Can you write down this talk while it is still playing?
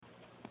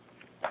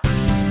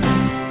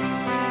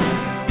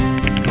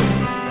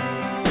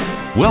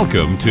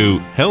Welcome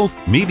to Health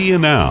Media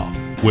Now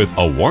with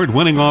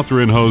award-winning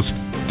author and host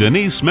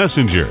Denise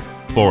Messenger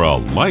for a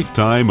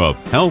lifetime of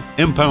health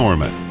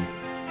empowerment.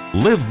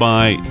 Live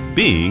by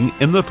being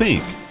in the pink,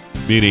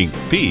 meaning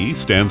P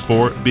stands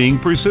for being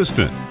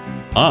persistent,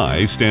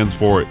 I stands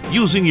for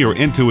using your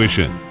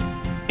intuition,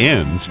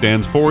 N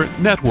stands for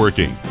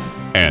networking,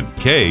 and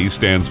K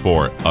stands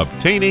for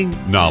obtaining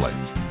knowledge.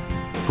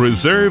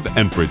 Preserve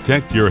and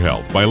protect your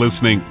health by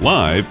listening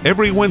live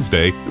every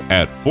Wednesday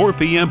at 4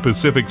 p.m.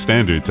 Pacific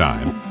Standard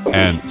Time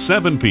and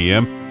 7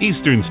 p.m.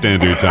 Eastern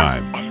Standard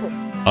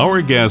Time.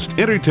 Our guests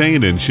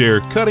entertain and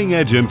share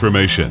cutting-edge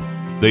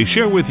information. They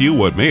share with you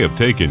what may have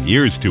taken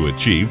years to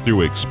achieve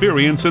through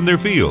experience in their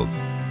field.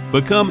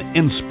 Become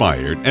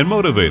inspired and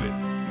motivated.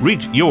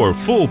 Reach your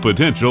full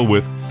potential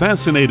with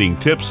fascinating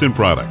tips and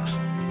products.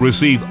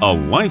 Receive a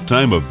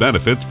lifetime of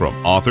benefits from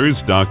authors,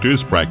 doctors,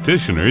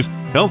 practitioners,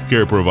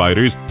 healthcare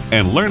providers,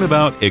 and learn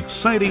about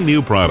exciting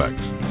new products.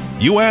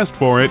 You asked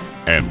for it,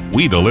 and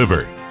we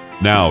deliver.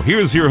 Now,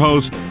 here's your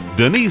host,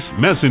 Denise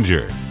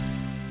Messenger.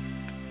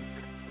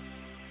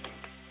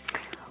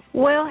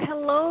 Well,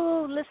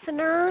 hello,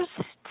 listeners.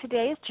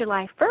 Today is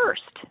July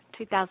 1st,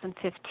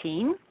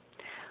 2015.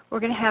 We're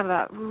going to have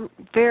a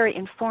very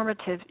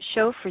informative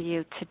show for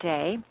you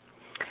today.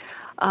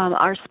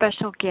 Our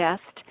special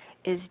guest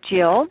is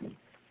Jill,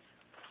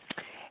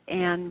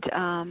 and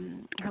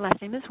her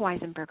last name is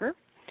Weisenberger.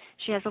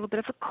 She has a little bit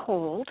of a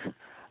cold,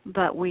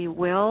 but we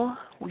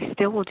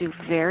still will do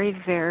very,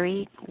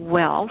 very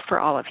well for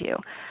all of you.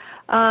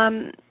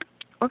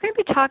 We're going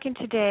to be talking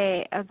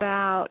today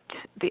about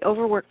the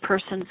Overworked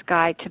Person's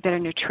Guide to Better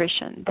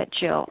Nutrition that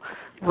Jill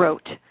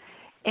wrote.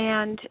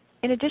 And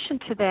in addition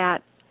to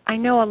that, I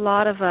know a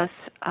lot of us,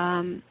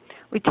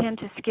 we tend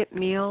to skip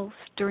meals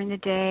during the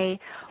day.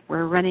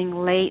 We're running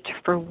late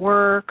for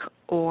work,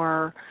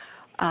 or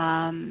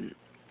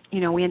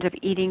we end up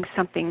eating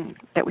something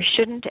that we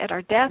shouldn't at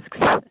our desks.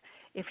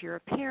 If you're a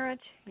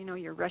parent,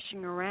 you're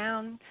rushing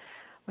around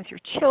with your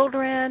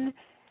children,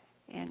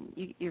 and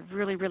you're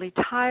really, really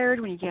tired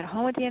when you get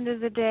home at the end of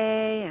the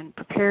day, and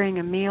preparing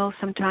a meal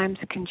sometimes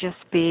can just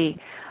be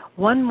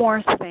one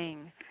more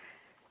thing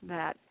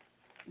that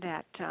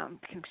can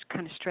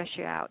kind of stress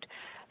you out.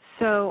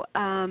 So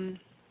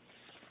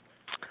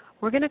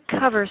we're going to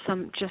cover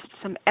some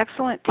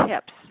excellent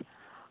tips.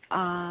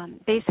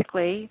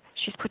 Basically,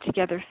 she's put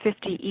together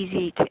 50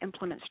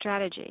 easy-to-implement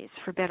strategies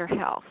for better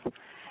health.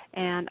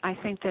 And I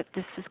think that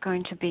this is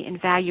going to be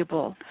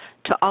invaluable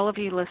to all of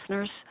you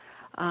listeners.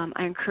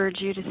 I encourage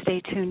you to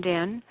stay tuned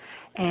in.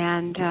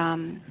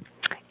 And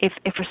if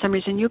for some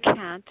reason you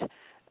can't,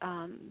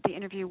 the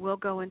interview will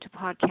go into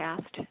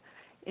podcast,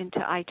 into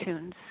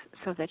iTunes,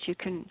 so that you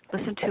can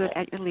listen to it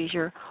at your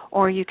leisure,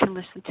 or you can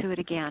listen to it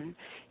again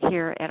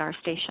here at our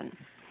station.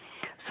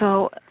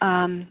 So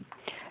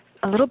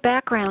a little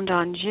background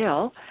on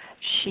Jill.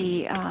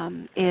 She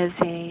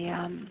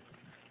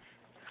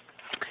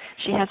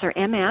she has her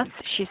MS.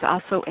 She's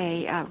also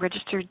a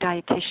registered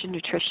dietitian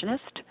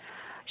nutritionist.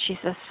 She's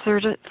a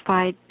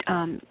certified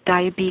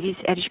diabetes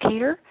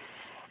educator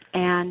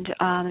and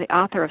the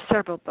author of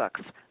several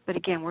books. But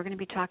again, we're going to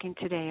be talking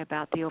today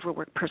about the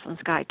Overworked Person's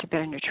Guide to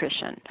Better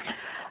Nutrition.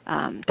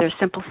 There's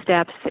simple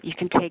steps that you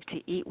can take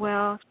to eat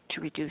well,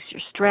 to reduce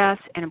your stress,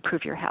 and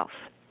improve your health.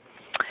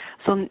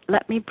 So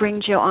let me bring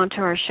Jill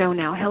onto our show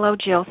now. Hello,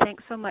 Jill.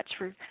 Thanks so much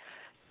for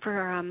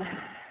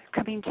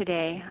coming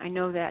today. I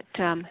know that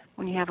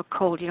when you have a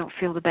cold, you don't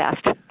feel the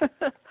best.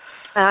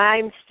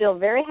 I'm still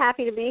very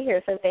happy to be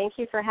here, so thank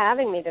you for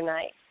having me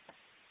tonight.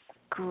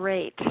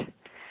 Great.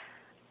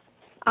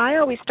 I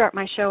always start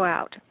my show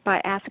out by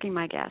asking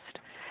my guest,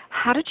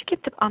 how did you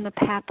get on the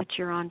path that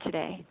you're on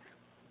today?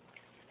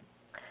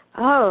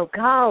 Oh,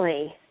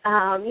 golly.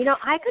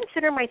 I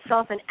consider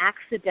myself an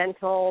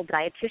accidental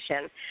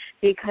dietitian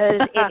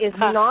because it is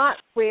not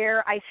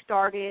where I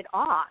started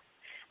off.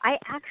 I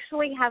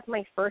actually have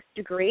my first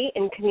degree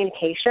in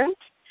communications,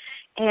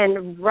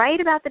 and right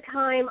about the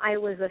time I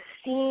was a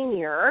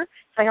senior,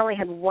 so I only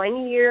had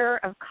 1 year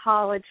of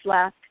college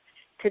left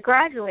to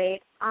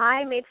graduate,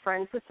 I made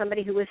friends with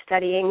somebody who was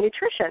studying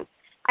nutrition.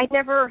 I'd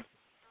never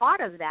thought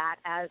of that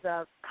as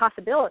a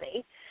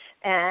possibility,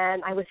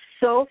 and I was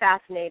so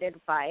fascinated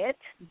by it.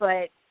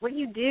 But what do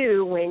you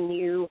do when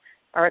you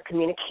are a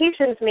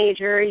communications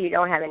major? You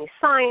don't have any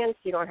science,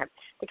 you don't have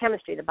the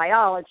chemistry, the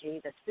biology,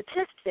 the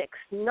statistics,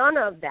 none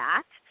of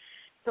that.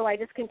 So I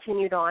just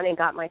continued on and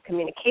got my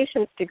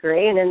communications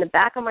degree, and in the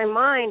back of my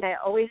mind, I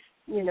always,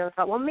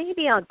 thought, well,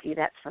 maybe I'll do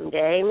that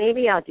someday,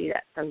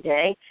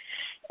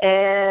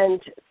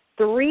 And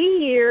 3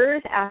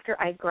 years after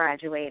I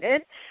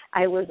graduated,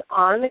 I was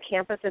on the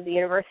campus of the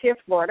University of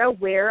Florida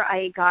where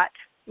I got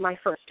my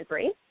first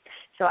degree.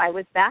 So I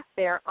was back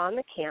there on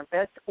the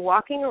campus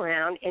walking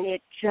around, and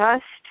it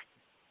just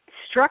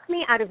struck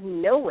me out of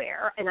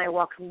nowhere, and I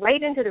walked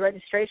right into the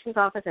registrations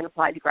office and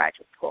applied to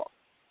graduate school.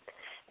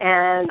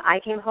 And I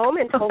came home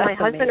and told my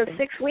husband of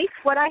 6 weeks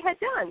what I had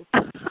done.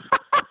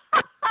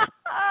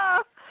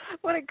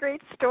 What a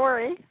great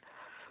story.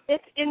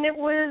 It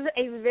was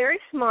a very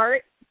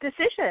smart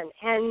decision.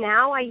 And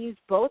now I use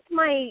both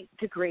my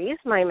degrees,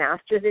 my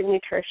master's in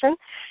nutrition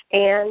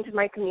and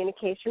my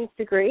communications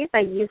degrees. I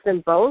use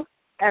them both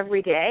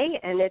every day,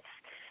 and it's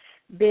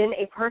been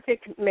a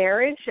perfect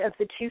marriage of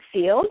the two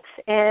fields,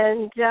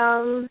 and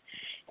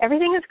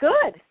everything is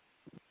good.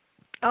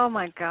 Oh,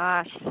 my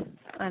gosh.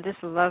 I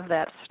just love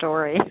that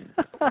story.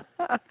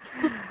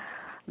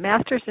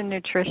 Master's in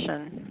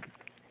nutrition.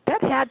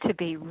 That had to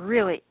be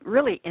really,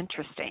 really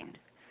interesting.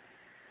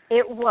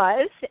 It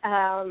was,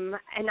 and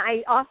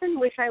I often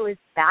wish I was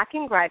back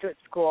in graduate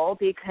school,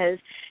 because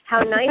how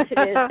nice it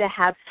is to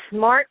have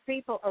smart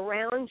people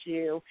around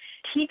you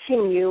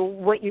teaching you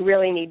what you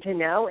really need to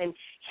know and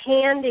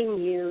handing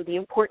you the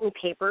important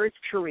papers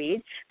to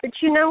read. But,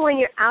 when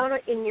you're out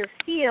in your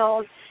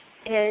field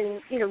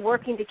and,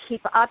 working to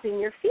keep up in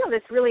your field,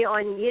 it's really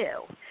on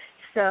you.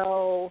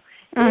 So,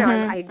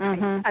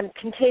 I'm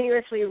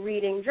continuously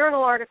reading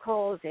journal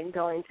articles and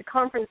going to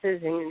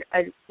conferences and,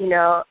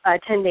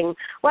 attending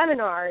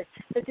webinars.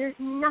 But there's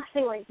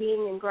nothing like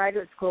being in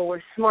graduate school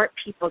where smart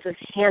people just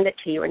hand it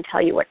to you and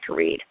tell you what to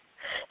read.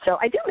 So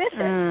I do miss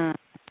it.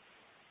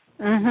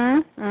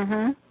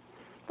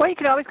 Well, you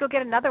could always go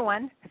get another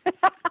one.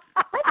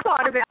 I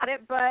thought about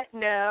it, but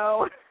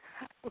no.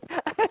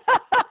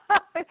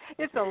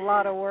 It's a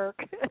lot of work.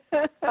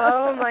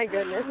 Oh, my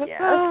goodness,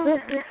 yes.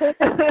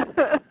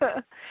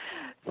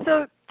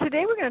 So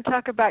today we're going to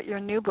talk about your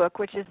new book,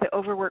 which is The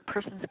Overworked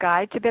Person's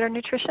Guide to Better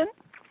Nutrition.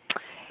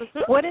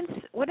 What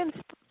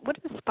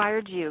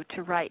inspired you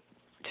to write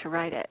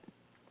it?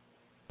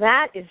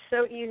 That is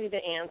so easy to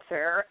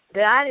answer.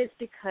 That is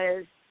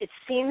because it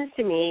seems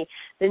to me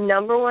the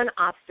number one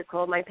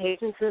obstacle my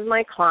patients and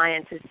my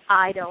clients is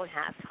I don't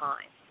have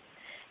time.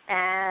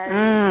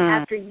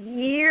 And after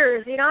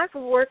years, I've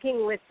been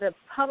working with the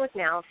public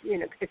now,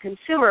 the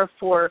consumer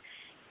for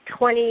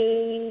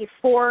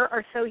 24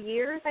 or so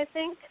years, I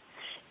think.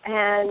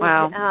 And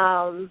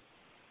wow.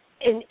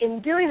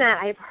 In doing that,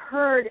 I've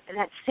heard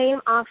that same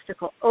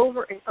obstacle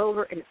over and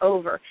over and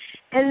over.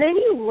 And then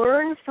you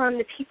learn from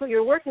the people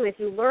you're working with.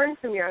 You learn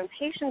from your own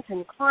patients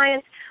and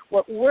clients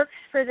what works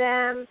for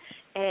them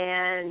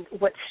and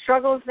what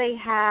struggles they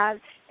have.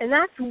 And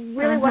that's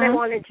really what I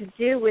wanted to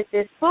do with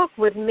this book,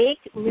 was make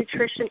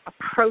nutrition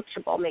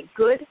approachable, make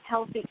good,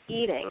 healthy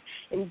eating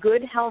and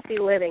good, healthy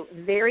living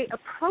very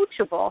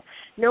approachable,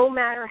 no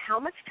matter how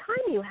much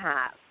time you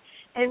have.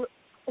 And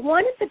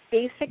one of the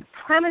basic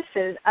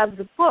premises of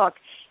the book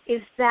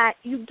is that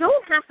you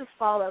don't have to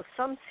follow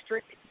some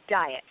strict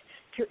diet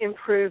to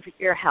improve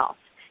your health.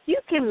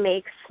 You can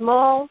make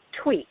small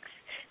tweaks.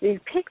 You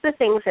pick the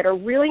things that are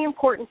really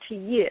important to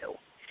you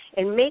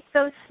and make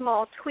those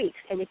small tweaks.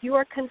 And if you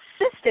are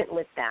consistent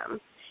with them,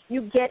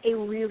 you get a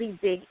really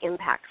big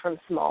impact from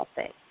small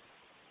things.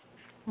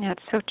 Yeah,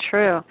 it's so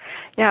true.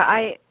 Yeah,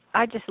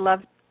 I just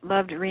loved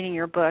reading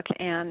your book,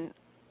 and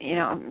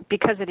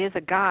because it is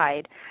a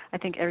guide, I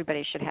think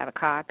everybody should have a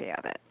copy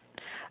of it.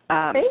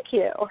 Thank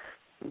you.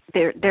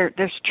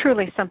 There's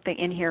truly something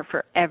in here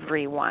for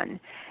everyone,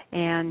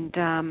 and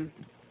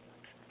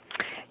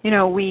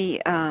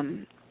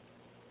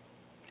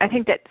I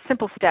think that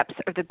simple steps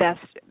are the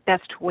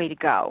best way to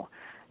go,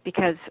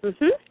 because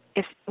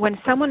when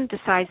someone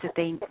decides that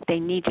they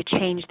need to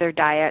change their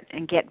diet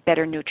and get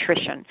better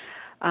nutrition,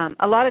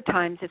 a lot of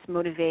times it's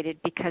motivated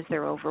because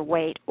they're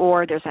overweight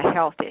or there's a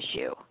health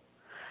issue.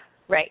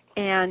 Right.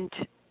 And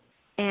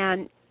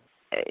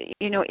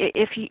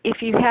if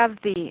you have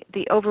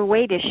the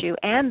overweight issue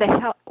and the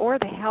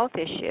health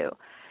issue,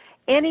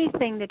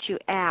 anything that you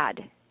add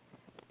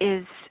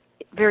is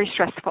very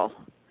stressful.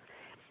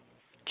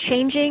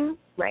 Changing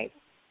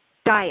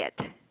diet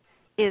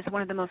is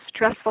one of the most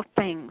stressful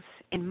things,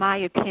 in my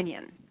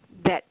opinion,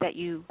 that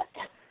you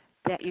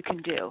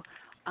can do,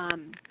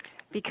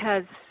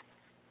 because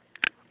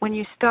when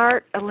you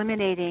start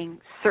eliminating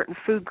certain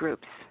food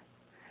groups,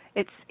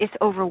 it's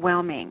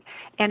overwhelming.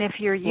 And if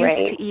you're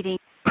used to eating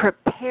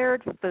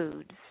prepared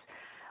foods,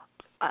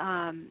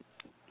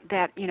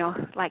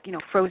 like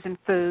frozen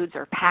foods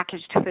or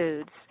packaged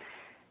foods,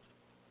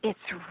 it's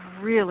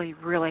really,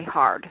 really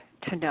hard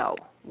to know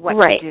what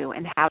to do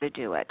and how to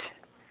do it.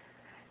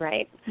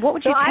 Right. What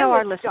would you tell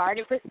our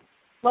listeners?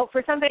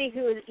 For somebody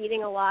who is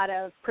eating a lot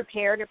of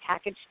prepared or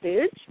packaged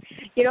foods,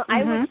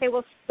 I would say,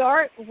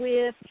 start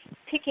with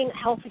picking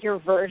healthier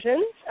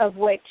versions of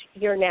what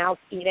you're now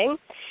eating,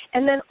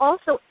 and then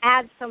also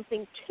add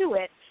something to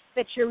it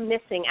that you're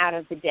missing out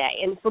of the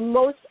day. And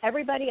for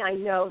everybody I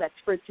know, that's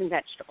fruits and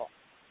vegetables.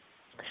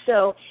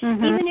 So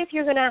even if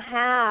you're going to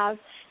have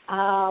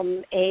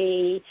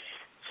a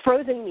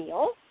frozen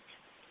meal,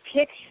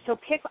 pick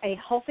a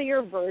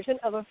healthier version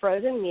of a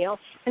frozen meal,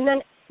 and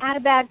then add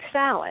a bagged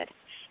salad,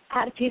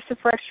 add a piece of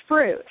fresh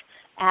fruit,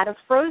 add a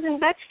frozen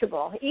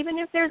vegetable. Even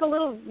if there's a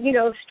little,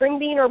 string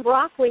bean or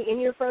broccoli in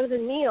your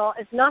frozen meal,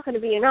 it's not going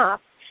to be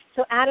enough.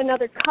 So add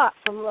another cup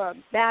from a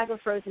bag of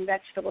frozen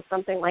vegetables,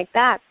 something like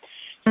that.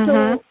 So,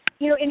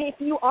 and if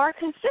you are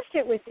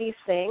consistent with these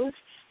things,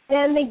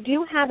 then they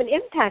do have an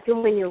impact.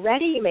 And when you're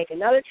ready, you make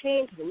another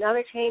change and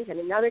another change and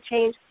another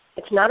change.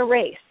 It's not a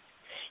race.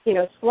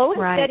 Slow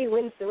and steady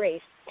wins the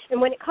race.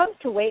 And when it comes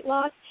to weight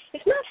loss,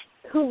 it's not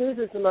who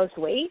loses the most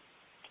weight,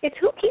 it's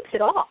who keeps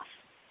it off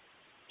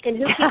and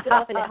who keeps it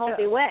off in a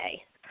healthy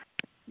way.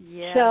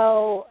 Yes.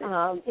 So,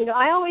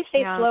 I always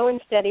say slow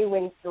and steady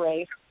wins the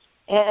race.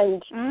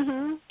 And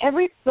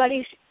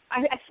everybody,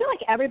 I feel like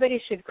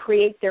everybody should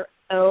create their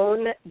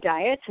own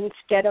diets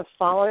instead of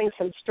following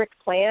some strict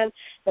plan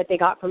that they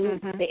got from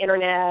the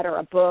internet or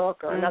a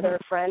book or another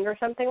friend or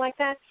something like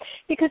that,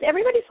 because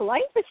everybody's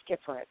life is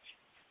different.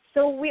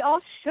 So we all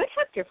should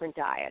have different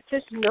diets.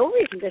 There's no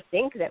reason to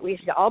think that we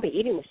should all be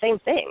eating the same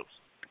things.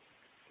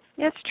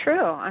 It's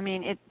true. I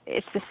mean,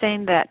 it's the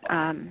same that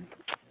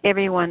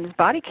everyone's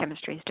body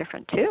chemistry is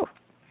different too.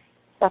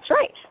 That's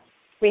right.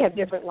 We have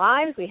different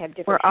lives. We have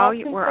different health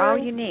concerns. We're all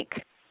unique.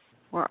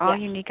 We're all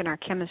unique in our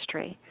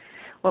chemistry.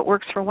 What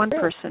works for one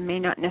person may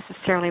not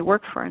necessarily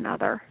work for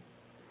another.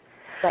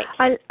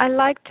 Right. I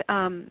liked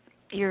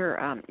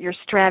your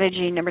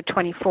strategy number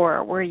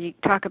 24, where you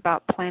talk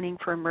about planning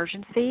for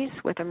emergencies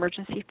with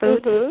emergency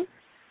foods.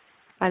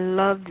 I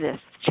love this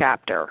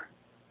chapter.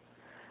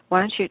 Why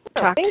don't you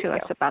talk to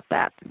us about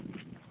that?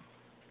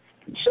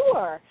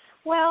 Sure.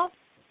 Well,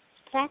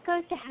 that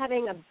goes to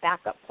having a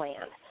backup plan.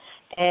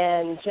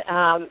 And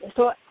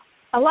so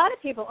a lot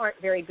of people aren't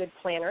very good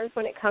planners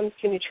when it comes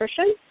to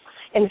nutrition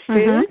and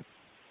food,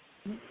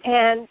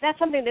 and that's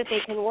something that they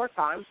can work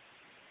on.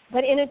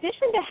 But in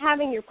addition to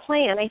having your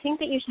plan, I think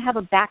that you should have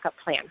a backup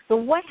plan. So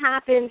what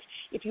happens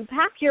if you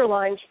pack your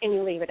lunch and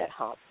you leave it at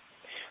home?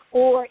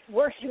 Or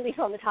worse, you leave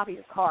it on the top of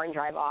your car and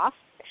drive off.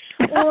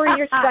 Or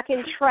you're stuck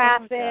in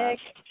traffic,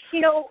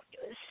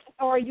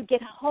 or you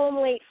get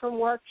home late from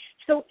work.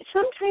 So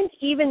sometimes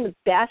even the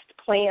best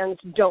plans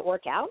don't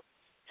work out.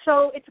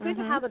 So it's good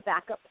to have a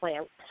backup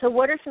plan. So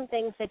what are some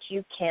things that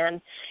you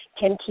can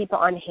keep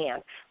on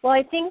hand? Well,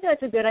 I think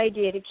that's a good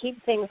idea to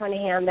keep things on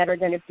hand that are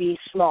going to be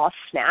small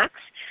snacks.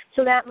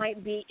 So that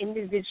might be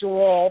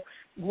individual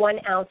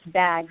 1-ounce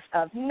bags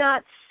of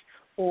nuts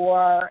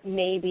or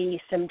maybe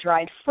some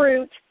dried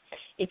fruit.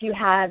 If you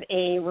have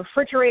a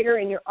refrigerator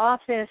in your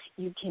office,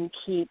 you can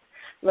keep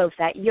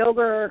low-fat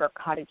yogurt or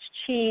cottage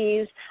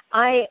cheese.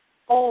 I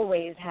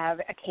always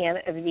have a can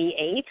of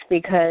V8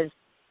 because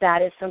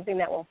that is something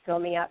that will fill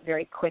me up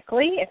very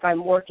quickly. If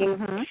I'm working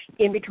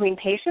in between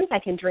patients, I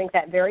can drink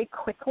that very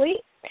quickly,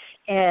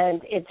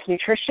 and it's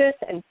nutritious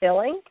and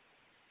filling.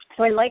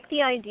 So I like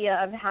the idea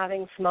of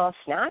having small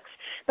snacks,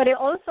 but I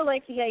also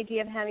like the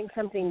idea of having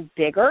something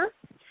bigger.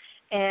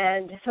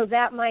 And so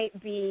that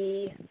might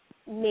be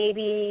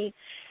maybe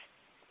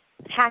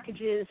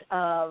packages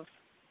of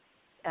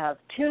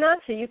tuna.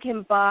 So you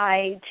can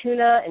buy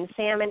tuna and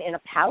salmon in a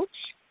pouch,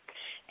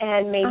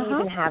 and maybe you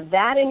can have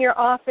that in your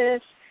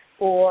office.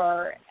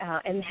 Or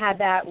and have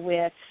that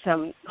with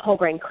some whole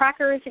grain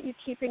crackers that you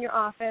keep in your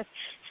office.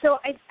 So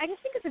I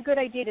just think it's a good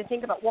idea to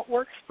think about what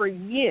works for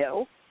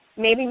you.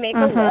 Maybe make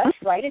a list,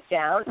 write it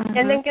down,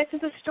 and then get to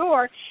the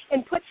store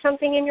and put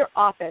something in your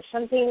office,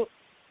 something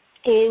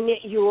in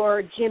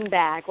your gym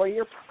bag or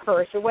your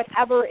purse or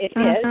whatever it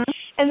is.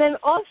 And then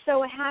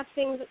also have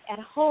things at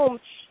home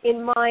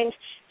in mind.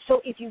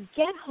 So if you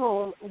get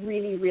home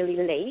really, really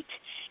late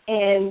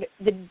and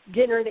the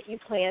dinner that you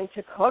plan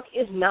to cook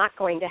is not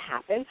going to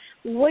happen,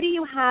 what do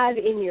you have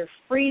in your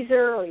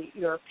freezer or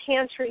your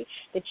pantry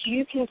that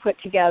you can put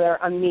together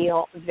a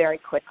meal very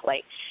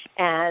quickly?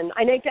 And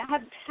I know you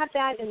have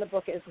that in the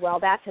book as well.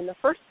 That's in the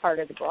first part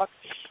of the book,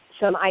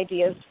 some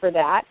ideas for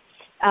that.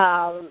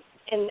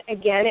 And,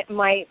 again, it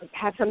might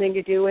have something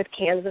to do with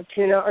cans of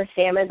tuna or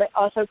salmon, but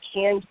also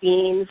canned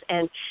beans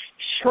and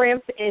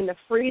shrimp in the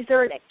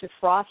freezer that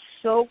defrosts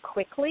so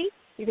quickly.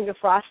 You can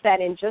defrost that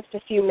in just a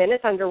few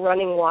minutes under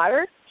running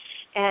water.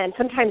 And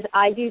sometimes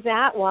I do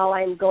that while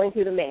I'm going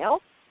through the mail.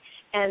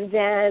 And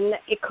then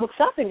it cooks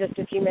up in just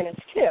a few minutes,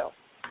 too.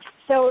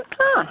 So,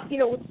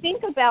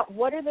 think about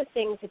what are the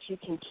things that you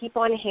can keep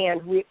on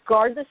hand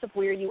regardless of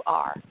where you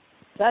are.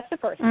 So that's the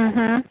first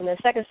step. And the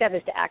second step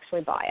is to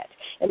actually buy it.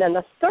 And then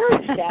the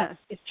third step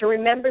is to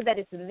remember that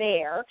it's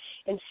there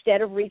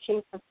instead of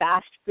reaching for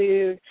fast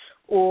food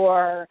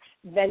or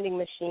vending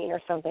machine or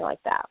something like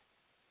that.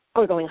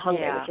 Or going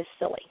hungry, which is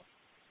silly.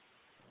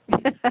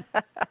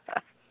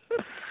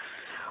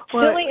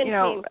 Silly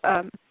and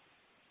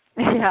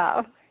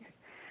painful.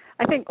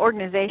 I think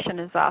organization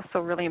is also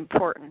really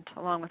important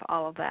along with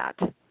all of that.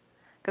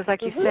 Because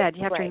like you said,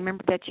 you have to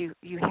remember that you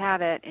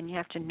have it and you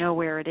have to know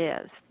where it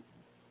is.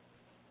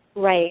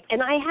 Right.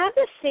 And I have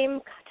the same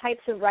types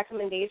of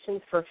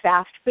recommendations for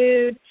fast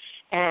food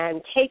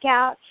and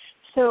takeout.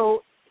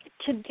 So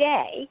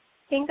today,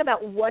 think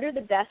about what are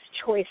the best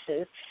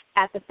choices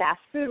at the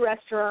fast food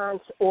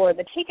restaurants or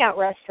the takeout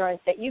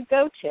restaurants that you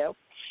go to,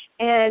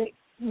 and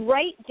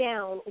write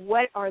down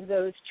what are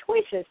those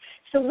choices.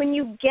 So when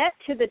you get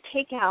to the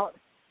takeout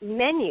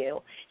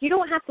menu, you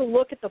don't have to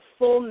look at the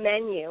full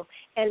menu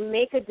and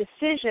make a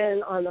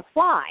decision on the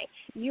fly.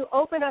 You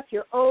open up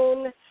your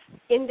own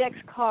index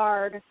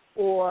card,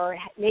 or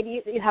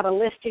maybe you have a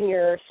list in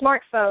your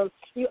smartphone.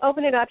 You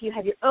open it up, you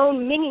have your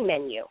own mini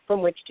menu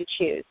from which to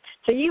choose.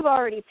 So you've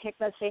already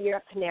picked, let's say you're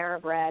at Panera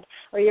Bread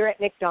or you're at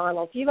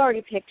McDonald's, you've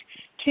already picked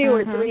 2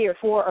 or 3 or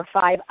 4 or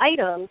 5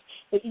 items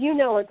that you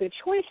know are good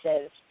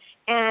choices,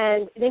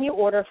 and then you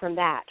order from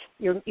that,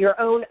 your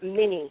own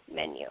mini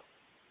menu.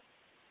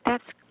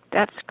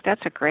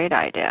 That's a great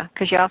idea,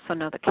 because you also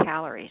know the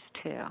calories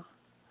too.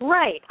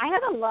 Right. I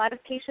have a lot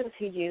of patients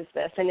who use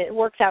this, and it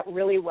works out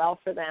really well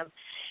for them.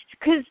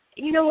 Because,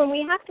 when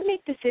we have to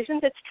make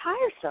decisions, it's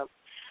tiresome.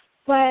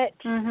 But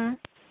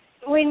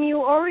when you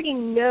already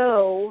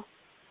know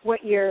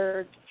what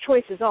your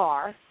choices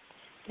are,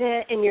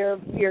 and your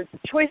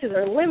choices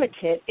are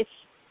limited,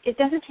 it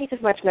doesn't take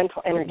as much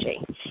mental energy.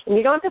 And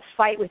you don't have to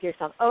fight with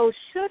yourself. Oh,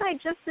 should I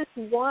just this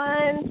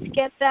once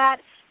get that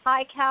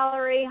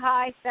high-calorie,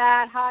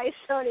 high-fat,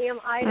 high-sodium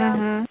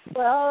item?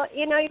 Well,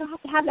 you don't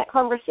have to have that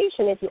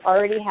conversation if you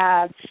already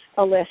have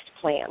a list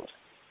planned.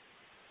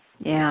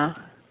 Yeah.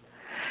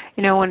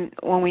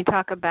 When we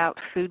talk about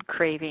food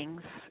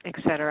cravings, et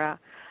cetera,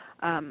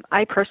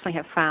 I personally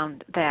have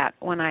found that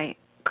when I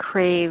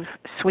crave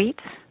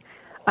sweets,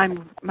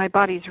 my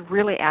body's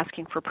really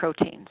asking for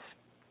proteins.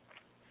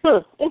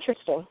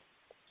 Interesting.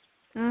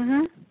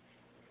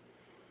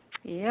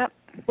 Yep.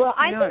 Well,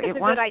 I think it's a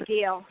good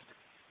idea.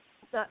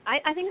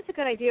 I think it's a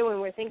good idea when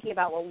we're thinking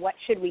about, what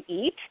should we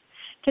eat,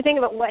 to think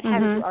about what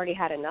have you already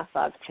had enough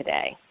of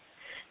today.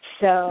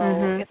 So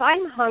if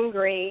I'm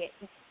hungry,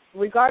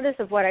 regardless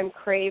of what I'm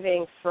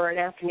craving for an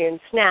afternoon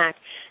snack,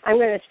 I'm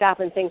going to stop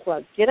and think,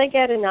 well, did I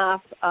get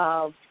enough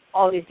of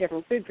all these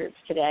different food groups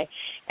today?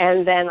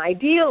 And then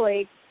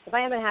ideally, if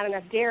I haven't had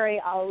enough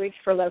dairy, I'll reach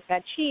for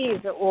low-fat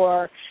cheese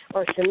or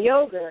some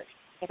yogurt.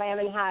 If I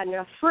haven't had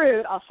enough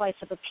fruit, I'll slice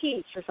up a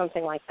peach or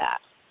something like that.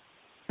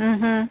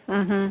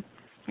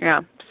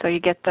 Yeah, so you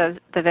get the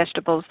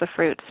vegetables, the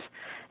fruits,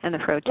 and the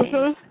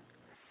proteins.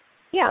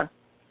 Yeah.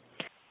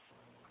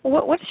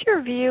 What's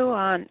your view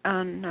on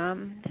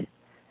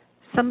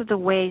some of the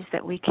ways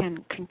that we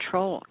can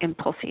control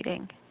impulse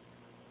eating?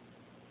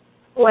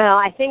 Well,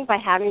 I think by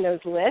having those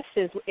lists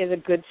is a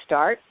good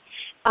start.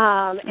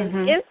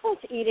 And impulse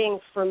eating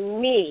for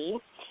me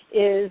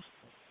is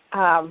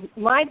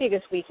my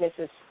biggest weakness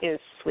is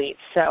sweets.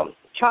 So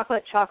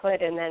chocolate,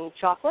 and then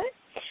chocolate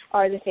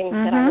are the things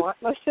that I want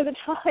most of the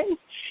time.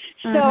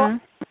 So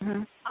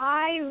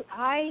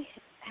I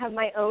have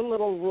my own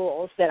little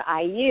rules that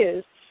I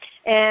use,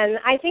 and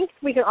I think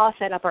we can all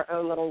set up our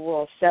own little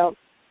rules. So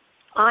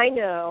I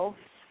know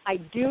I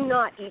do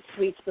not eat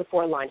sweets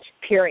before lunch,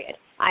 period.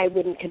 I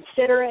wouldn't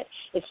consider it.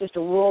 It's just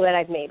a rule that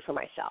I've made for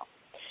myself.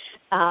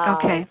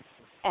 Okay.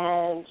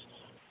 And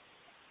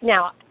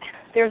now,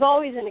 there's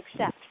always an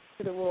exception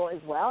to the rule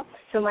as well.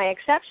 So my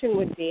exception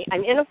would be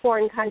I'm in a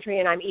foreign country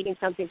and I'm eating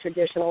something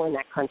traditional in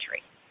that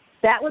country.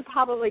 That would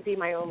probably be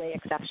my only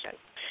exception.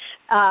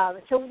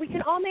 So we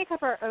can all make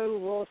up our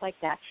own rules like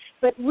that.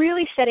 But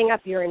really setting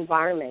up your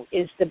environment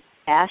is the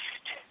best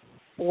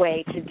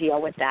way to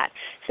deal with that.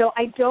 So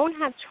I don't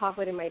have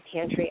chocolate in my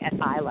pantry at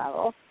eye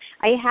level.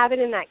 I have it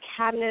in that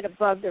cabinet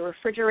above the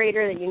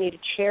refrigerator that you need a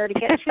chair to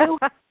get to.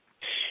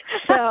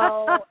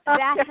 So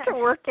that you have to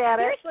work at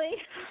it. Seriously.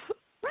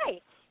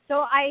 Right. So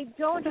I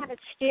don't have it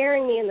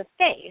staring me in the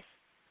face.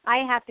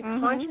 I have to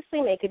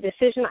consciously make a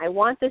decision. I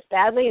want this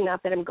badly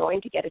enough that I'm going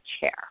to get a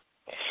chair.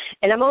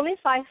 And I'm only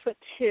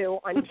 5'2"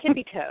 on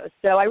tippy toes,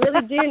 so I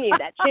really do need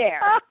that chair.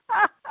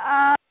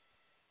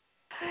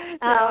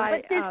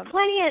 But there's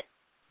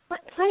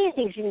plenty of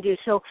things you can do.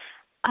 So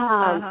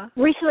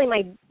recently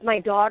my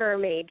daughter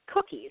made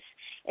cookies,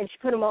 and she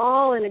put them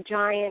all in a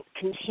giant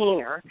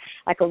container,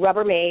 like a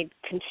Rubbermaid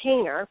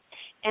container.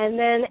 And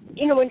then,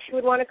 when she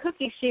would want a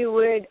cookie, she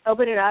would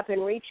open it up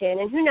and reach in,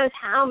 and who knows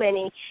how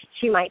many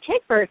she might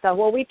take for herself.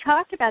 Well, we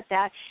talked about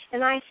that,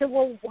 and I said,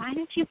 well, why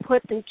don't you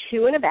put them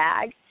 2 in a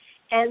bag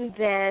and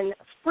then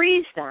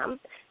freeze them,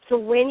 so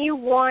when you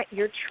want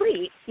your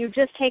treat, you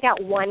just take out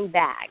 1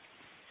 bag.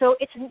 So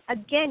it's,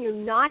 again, you're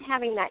not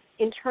having that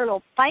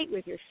internal fight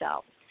with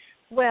yourself.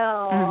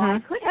 Well, I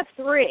could have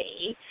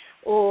 3,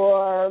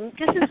 or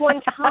just this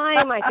one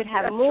time I could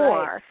have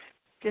more. Right.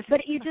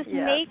 But you just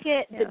make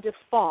it the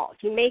default.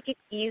 You make it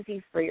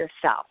easy for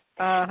yourself.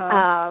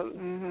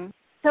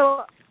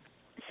 So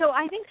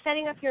I think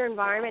setting up your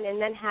environment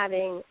and then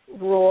having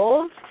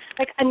rules.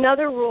 Like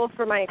another rule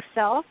for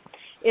myself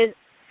is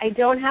I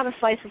don't have a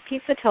slice of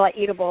pizza till I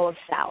eat a bowl of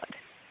salad.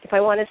 If I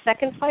want a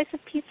second slice of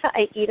pizza,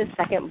 I eat a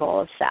second bowl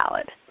of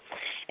salad.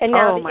 And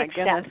now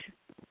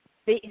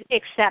the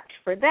except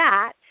for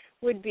that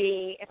would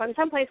be if I'm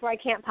someplace where I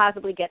can't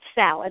possibly get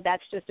salad,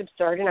 that's just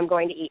absurd, and I'm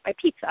going to eat my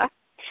pizza.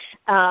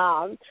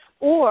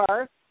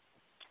 Or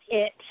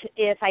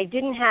if I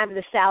didn't have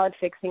the salad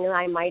fixing,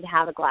 I might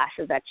have a glass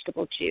of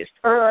vegetable juice,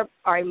 or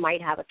I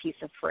might have a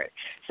piece of fruit.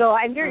 So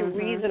I'm very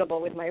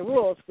reasonable with my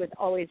rules, with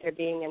always there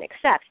being an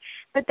except.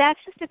 But that's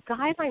just a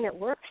guideline that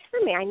works for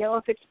me. I know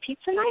if it's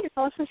pizza night, it's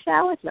also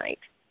salad night.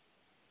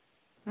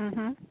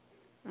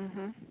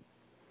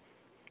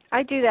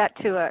 I do that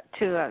to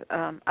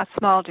a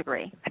small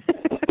degree.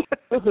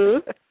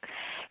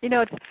 You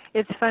know,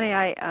 it's funny.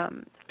 I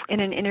in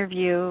an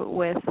interview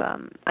with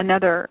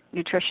another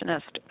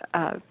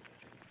nutritionist,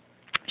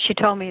 she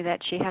told me that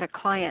she had a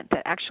client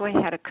that actually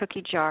had a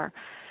cookie jar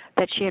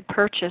that she had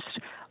purchased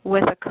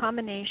with a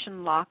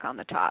combination lock on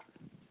the top.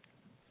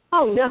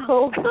 Oh,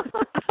 no.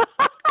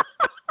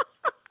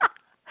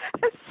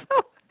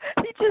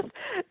 So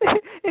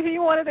if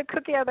you wanted a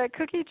cookie out of that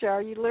cookie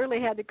jar, you literally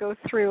had to go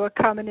through a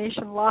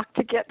combination lock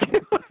to get to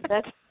it.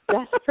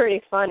 That's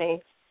pretty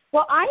funny.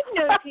 Well, I've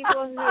known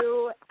people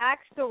who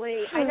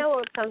actually, I know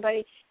of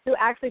somebody who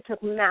actually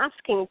took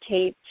masking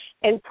tape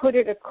and put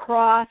it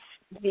across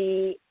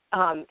the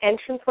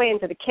entranceway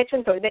into the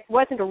kitchen, so it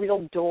wasn't a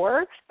real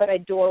door, but a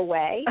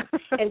doorway,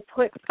 and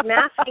put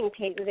masking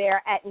tape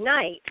there at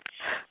night.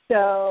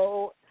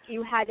 So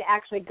you had to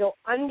actually go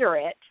under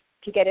it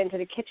to get into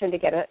the kitchen to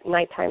get a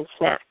nighttime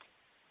snack.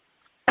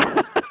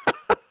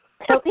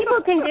 So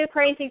people can do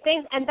crazy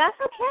things, and that's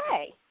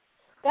okay.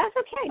 That's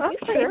okay. Do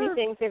crazy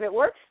things if it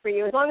works for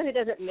you, as long as it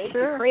doesn't make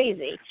you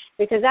crazy,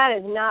 because that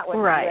is not what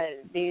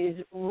these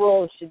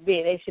rules should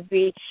be. They should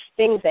be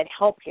things that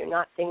help you,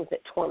 not things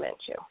that torment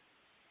you.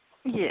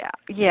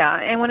 Yeah.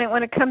 And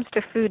when it comes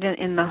to food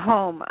in the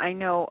home, I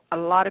know a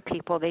lot of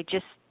people, they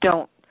just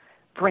don't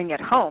bring it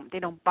home. They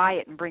don't buy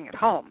it and bring it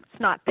home. It's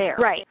not there.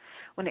 Right.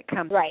 When it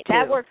comes to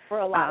that works for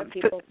a lot of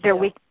people.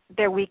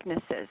 Their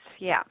weaknesses.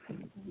 Yeah.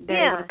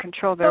 They're able to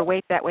control their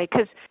weight that way,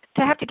 because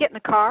to have to get in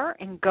the car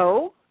and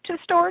go to the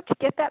store to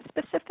get that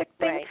specific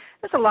thing,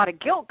 there's a lot of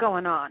guilt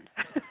going on.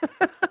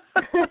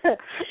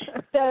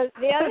 So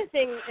the other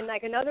thing, and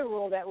like another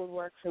rule that would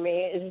work for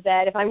me, is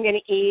that if I'm going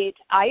to eat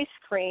ice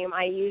cream,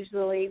 I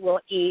usually will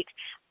eat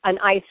an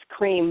ice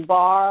cream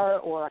bar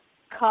or a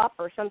cup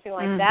or something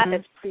like that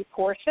that's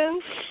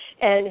pre-portioned.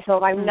 And so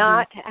if I'm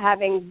not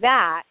having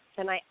that,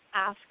 then I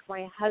ask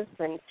my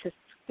husband to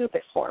scoop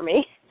it for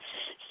me.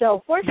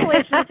 So fortunately,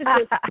 he's a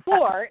good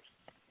sport,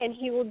 and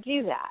he will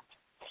do that.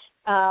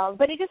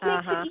 But it just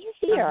makes it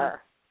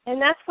easier.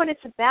 And that's what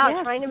it's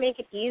about, trying to make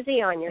it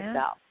easy on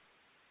yourself.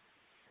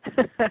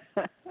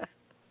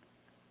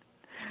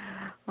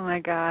 Oh, my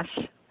gosh.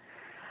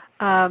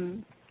 Are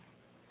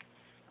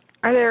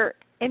there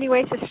any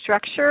ways to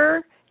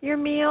structure your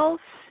meals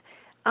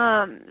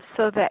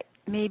so that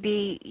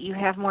maybe you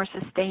have more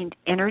sustained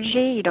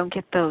energy, you don't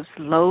get those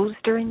lows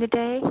during the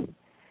day?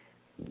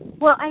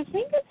 Well, I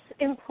think it's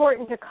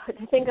important to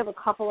think of a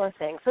couple of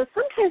things. So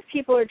sometimes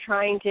people are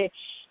trying to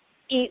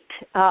eat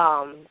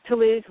to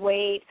lose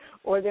weight,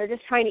 or they're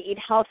just trying to eat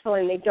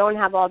healthfully and they don't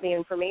have all the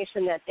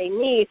information that they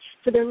need,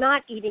 so they're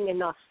not eating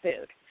enough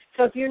food.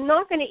 So if you're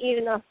not going to eat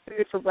enough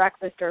food for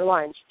breakfast or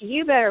lunch,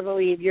 you better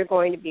believe you're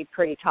going to be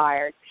pretty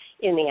tired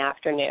in the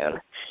afternoon.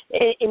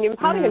 And you're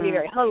probably going to be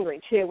very hungry,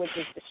 too, which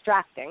is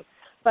distracting.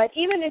 But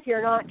even if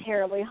you're not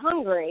terribly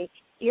hungry,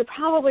 you're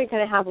probably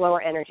going to have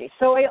lower energy.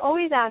 So I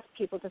always ask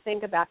people to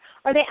think about,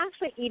 are they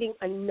actually eating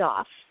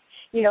enough?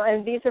 You know,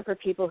 and these are for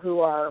people who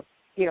are,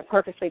 you know,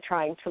 purposely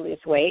trying to lose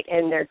weight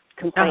and they're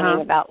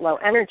complaining about low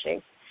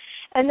energy.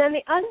 And then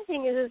the other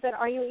thing is that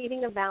are you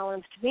eating a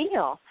balanced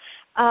meal?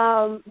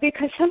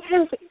 Because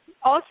sometimes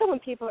also when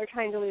people are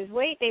trying to lose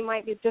weight, they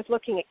might be just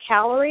looking at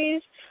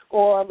calories,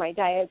 or my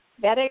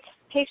diabetic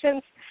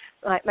patients,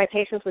 my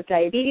patients with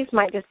diabetes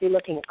might just be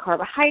looking at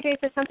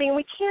carbohydrates or something. And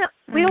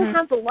we don't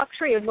have the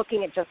luxury of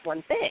looking at just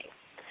one thing.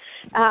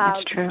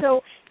 That's true.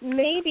 So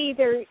maybe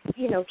they're,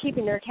 you know,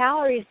 keeping their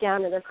calories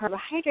down and their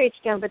carbohydrates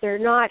down, but they're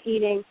not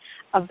eating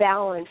a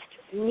balanced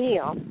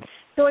meal.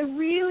 So I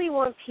really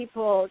want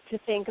people to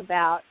think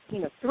about, you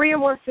know, 3 or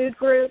more food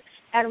groups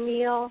at a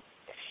meal.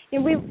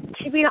 And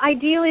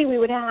ideally we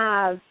would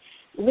have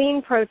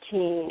lean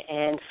protein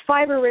and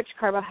fiber-rich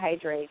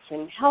carbohydrates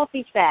and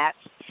healthy fats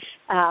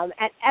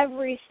at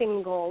every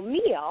single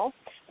meal,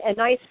 a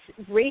nice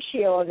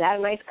ratio of that,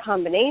 a nice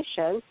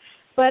combination.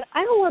 But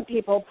I don't want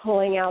people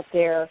pulling out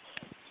their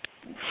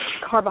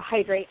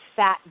carbohydrate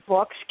fat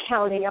books,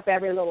 counting up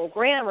every little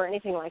gram or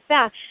anything like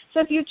that.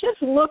 So if you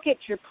just look at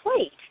your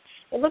plate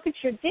and look at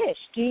your dish,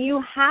 do you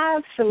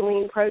have some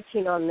lean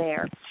protein on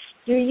there?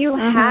 Do you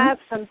have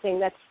something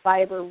that's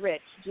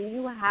fiber-rich? Do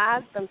you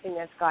have something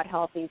that's got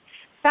healthy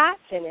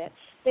fats in it?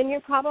 Then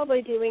you're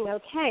probably doing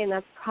okay, and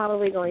that's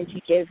probably going to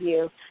give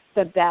you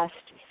the best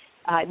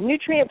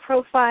nutrient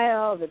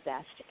profile, the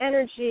best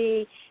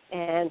energy,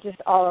 and just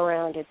all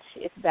around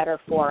it's better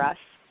for us.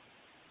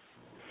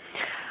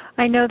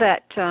 I know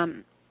that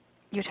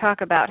you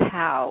talk about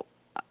how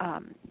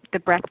the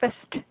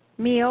breakfast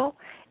meal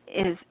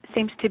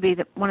seems to be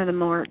one of the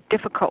more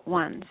difficult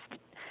ones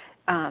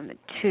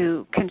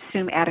to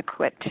consume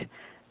adequate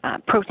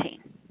protein.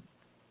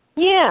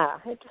 Yeah,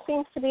 it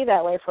seems to be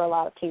that way for a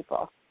lot of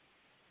people.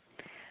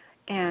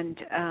 And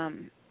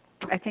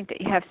I think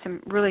that you have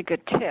some really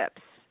good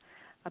tips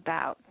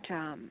about,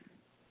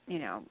 you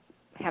know,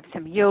 have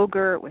some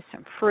yogurt with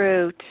some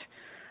fruit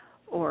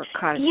or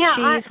cottage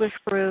cheese with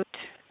fruit.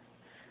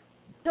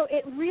 So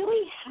it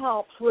really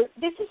helps.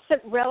 This is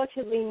some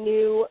relatively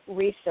new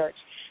research,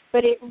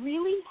 but it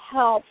really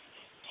helps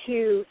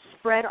to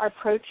spread our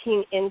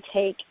protein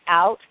intake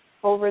out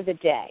over the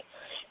day.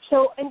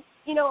 So, and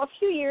a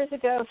few years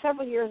ago,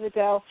 several years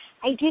ago,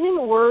 I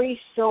didn't worry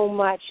so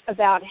much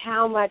about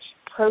how much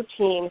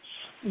protein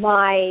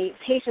my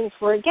patients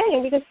were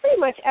getting because pretty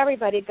much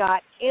everybody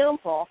got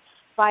ample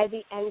by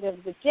the end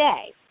of the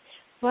day.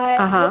 But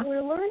what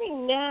we're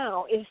learning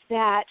now is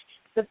that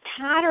the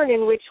pattern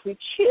in which we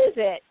choose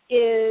it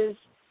is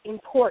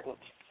important.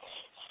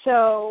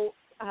 So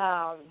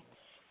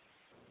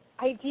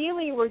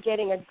ideally, we're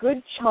getting a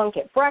good chunk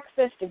at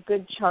breakfast, a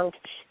good chunk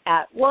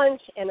at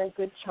lunch, and a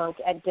good chunk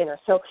at dinner.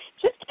 So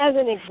just as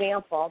an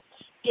example,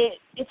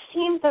 it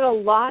seems that a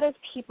lot of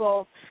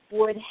people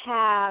would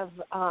have,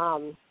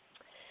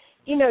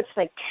 it's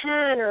like 10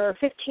 or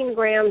 15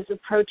 grams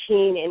of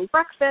protein in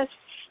breakfast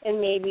and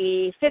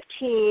maybe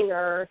 15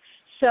 or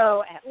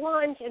so at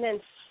lunch and then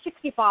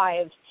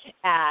 65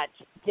 at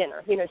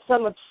dinner,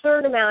 some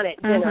absurd amount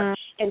at dinner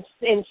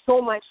and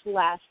so much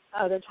less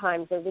other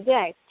times of the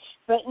day.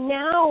 But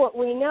now what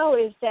we know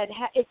is that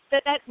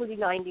that would be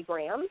 90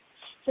 grams.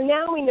 So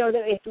now we know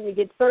that if we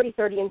did 30,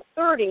 30, and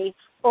 30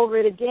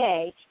 over the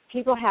day,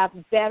 people have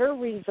better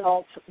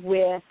results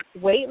with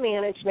weight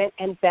management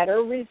and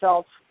better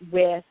results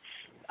with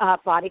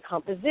body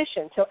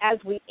composition. So as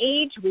we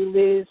age, we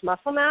lose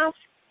muscle mass.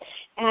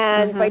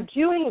 And by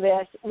doing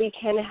this, we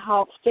can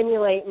help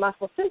stimulate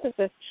muscle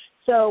synthesis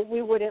so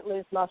we wouldn't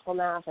lose muscle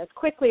mass as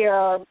quickly,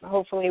 or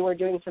hopefully we're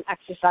doing some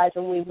exercise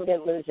and we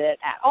wouldn't lose it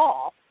at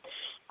all.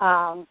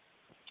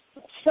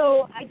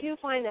 So I do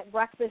find that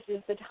breakfast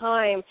is the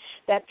time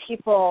that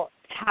people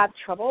have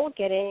trouble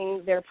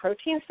getting their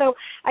protein. So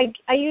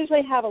I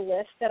usually have a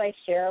list that I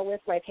share with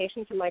my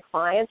patients and my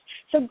clients.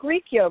 So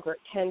Greek yogurt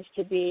tends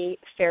to be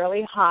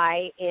fairly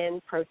high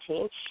in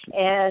protein,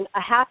 and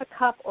a half a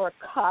cup or a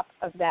cup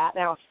of that.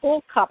 Now, a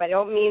full cup, I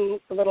don't mean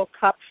the little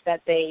cups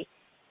that the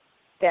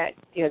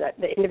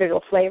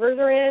individual flavors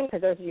are in,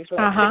 because those are usually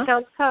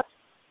 6-ounce cups.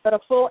 But a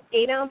full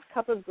 8-ounce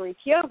cup of Greek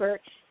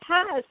yogurt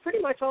has pretty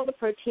much all the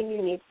protein you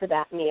need for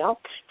that meal.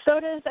 So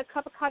does a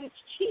cup of cottage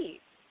cheese.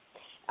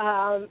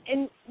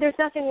 And there's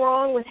nothing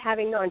wrong with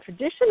having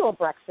non-traditional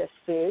breakfast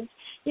foods.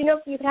 You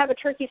could have a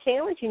turkey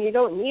sandwich and you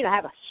don't need to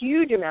have a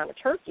huge amount of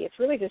turkey. It's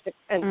really just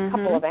a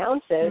couple of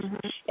ounces,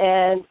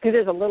 and because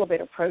there's a little bit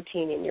of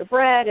protein in your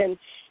bread. And,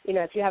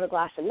 if you have a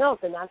glass of milk,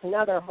 then that's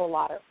another whole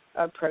lot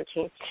of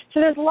protein. So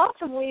there's lots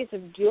of ways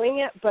of doing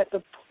it, but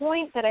the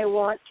point that I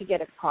want to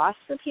get across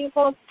to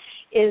people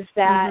is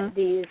that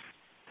these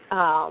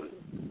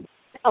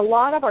a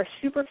lot of our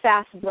super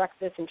fast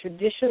breakfast and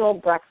traditional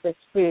breakfast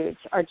foods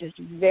are just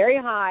very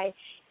high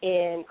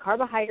in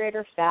carbohydrate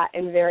or fat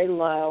and very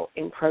low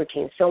in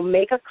protein. So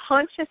make a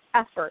conscious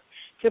effort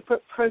to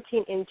put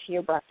protein into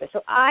your breakfast.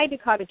 So I do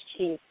cottage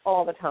cheese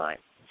all the time.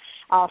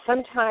 I'll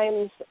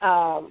sometimes,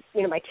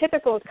 my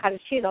typical is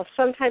cottage cheese. I'll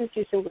sometimes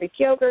do some Greek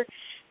yogurt.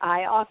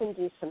 I often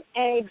do some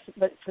eggs,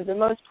 but for the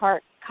most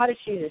part, cottage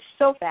cheese is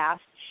so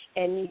fast,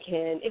 and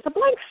it's a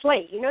blank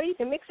slate. You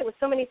can mix it with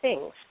so many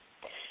things.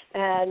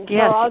 And so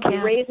I'll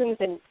do raisins,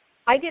 and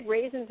I did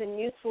raisins and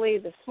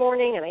muesli this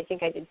morning, and I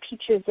think I did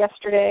peaches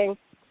yesterday.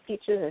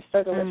 Peaches are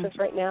so delicious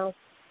right now.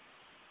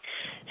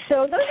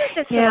 So those are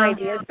just some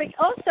ideas. But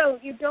also,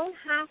 you don't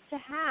have to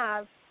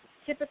have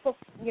typical,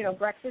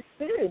 breakfast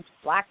foods,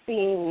 black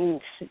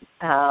beans,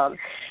 a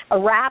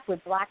wrap with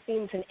black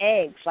beans and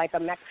eggs, like a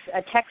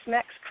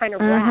Tex-Mex kind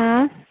of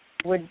wrap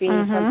would be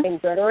something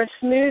good, or a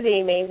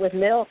smoothie made with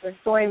milk or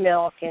soy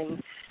milk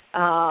and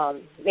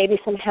maybe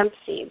some hemp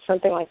seeds,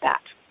 something like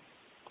that.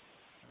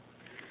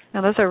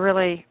 Now, those are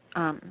really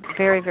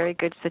very, very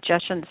good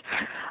suggestions.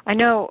 I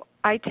know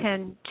I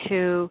tend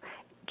to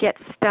get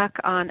stuck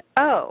on,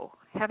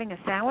 having a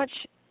sandwich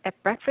at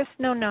breakfast?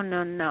 No.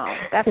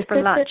 That's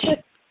for lunch.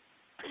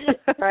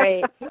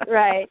 Right.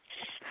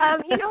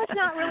 It's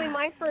not really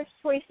my first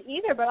choice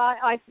either, but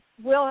I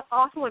will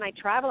often when I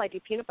travel, I do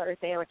peanut butter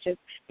sandwiches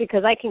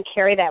because I can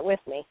carry that with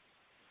me.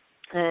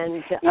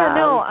 And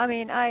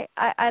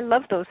I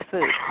love those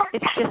foods.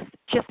 It's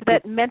just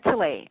that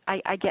mentally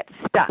I get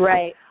stuck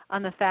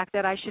on the fact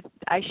that I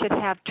should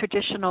have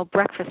traditional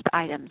breakfast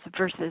items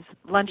versus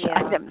lunch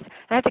items.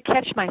 And I have to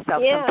catch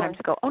myself sometimes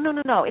to go, oh,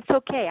 no, it's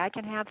okay. I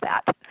can have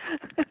that.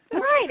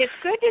 Right. It's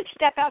good to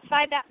step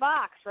outside that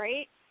box,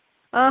 right?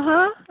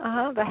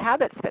 The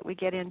habits that we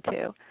get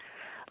into.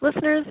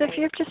 Listeners, if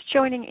you're just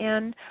joining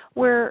in,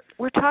 we're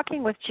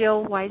talking with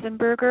Jill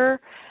Weisenberger.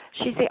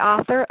 She's the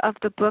author of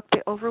the book,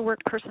 The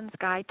Overworked Person's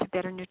Guide to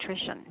Better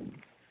Nutrition.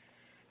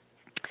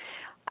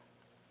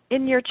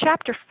 In your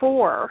chapter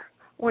 4,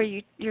 where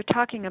you're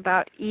talking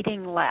about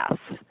eating less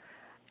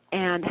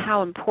and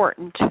how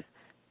important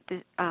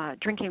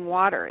drinking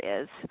water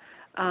is,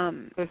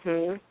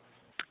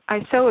 I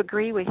so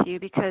agree with you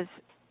because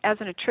as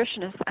a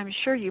nutritionist, I'm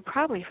sure you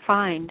probably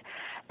find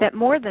that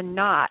more than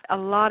not, a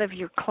lot of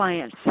your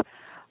clients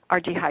are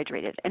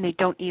dehydrated and they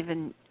don't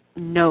even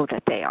know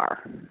that they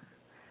are.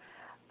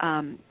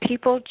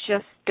 People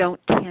just don't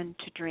tend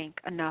to drink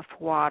enough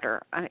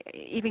water.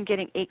 Even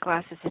getting 8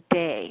 glasses a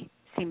day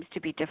seems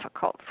to be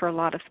difficult for a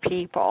lot of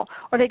people,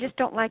 or they just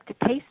don't like the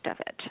taste of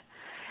it.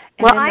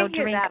 And well, then I they'll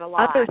hear drink that a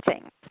lot. other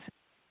things.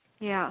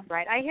 Yeah.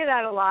 Right. I hear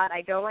that a lot.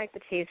 I don't like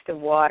the taste of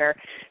water.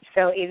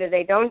 So either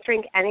they don't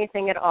drink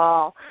anything at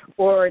all,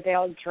 or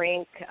they'll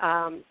drink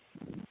a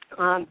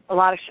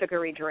lot of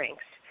sugary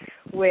drinks,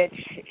 which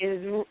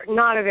is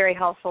not a very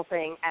healthful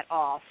thing at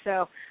all.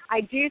 So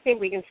I do think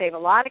we can save a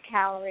lot of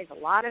calories, a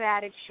lot of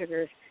added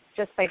sugars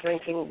just by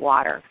drinking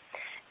water.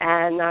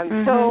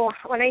 And so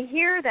when I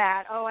hear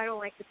that, I don't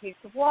like the taste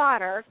of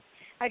water,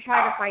 I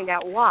try to find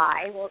out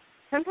why. Well,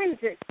 sometimes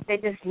they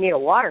just need a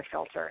water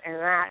filter, and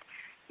that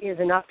is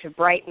enough to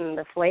brighten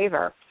the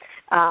flavor,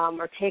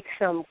 or take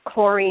some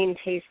chlorine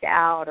taste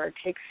out, or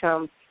take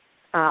some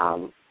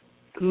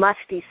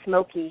musty,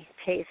 smoky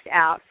taste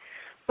out.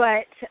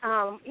 But,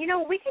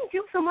 we can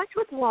do so much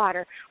with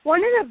water. One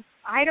of the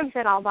items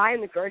that I'll buy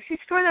in the grocery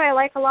store that I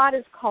like a lot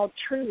is called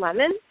True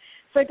Lemon.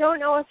 So I don't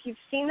know if you've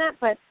seen that,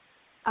 but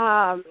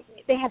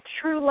they have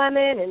True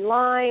Lemon and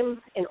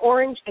lime and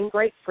orange and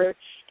grapefruit,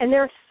 and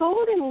they're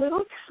sold in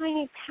little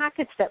tiny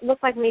packets that look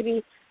like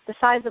maybe the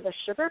size of a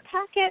sugar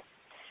packet,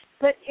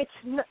 but it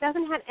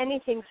doesn't have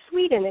anything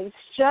sweet in it. It's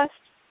just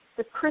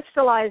the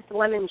crystallized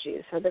lemon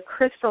juice or the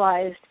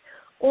crystallized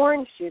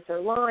orange juice or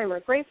lime or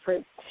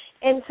grapefruit.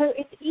 And so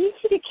it's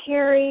easy to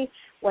carry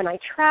when I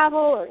travel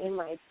or in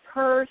my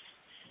purse,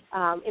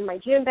 in my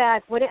gym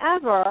bag,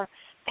 whatever,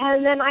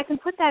 and then I can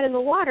put that in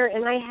the water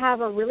and I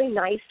have a really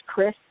nice,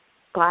 crisp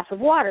glass of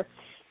water.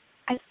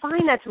 I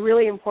find that's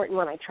really important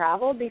when I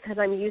travel because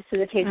I'm used to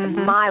the taste of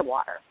my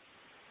water.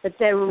 But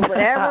then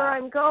wherever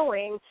I'm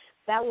going,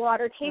 that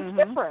water tastes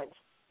different,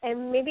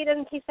 and maybe it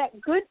doesn't taste that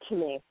good to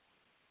me.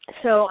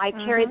 So I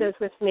carry those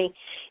with me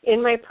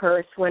in my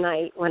purse when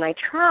I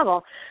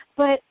travel.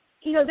 But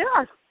there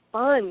are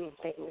fun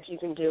things you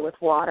can do with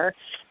water.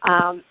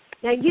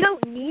 Now you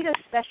don't need a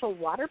special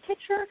water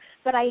pitcher,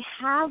 but I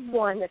have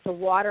one that's a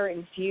water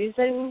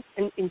infusion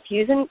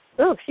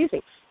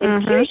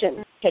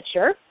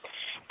pitcher,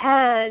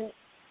 and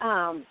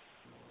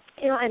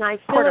and I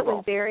fill it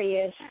with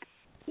various.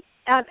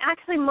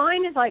 Actually,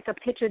 mine is like a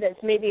pitcher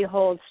that maybe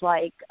holds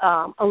like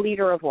a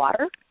liter of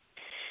water.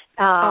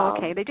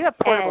 Okay. They do have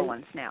portable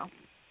ones now.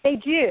 They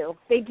do.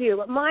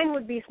 But mine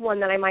would be one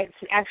that I might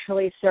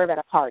actually serve at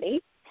a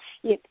party,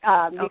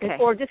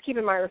 or just keep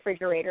in my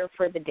refrigerator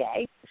for the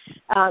day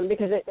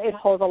because it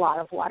holds a lot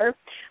of water.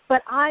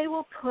 But I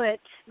will put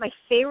my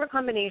favorite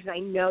combination. I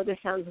know this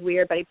sounds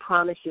weird, but I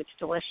promise you it's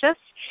delicious,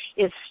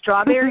 is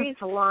strawberries,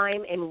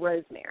 lime, and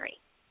rosemary.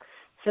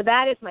 So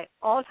that is my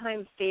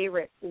all-time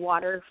favorite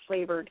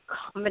water-flavored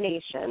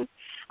combination.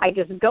 I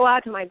just go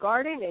out to my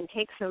garden and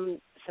take some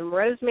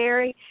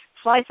rosemary,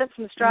 slice up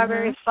some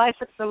strawberries, slice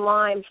up some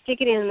lime,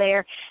 stick it in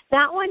there.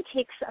 That one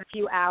takes a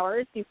few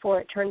hours before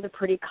it turns a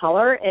pretty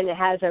color, and it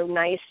has a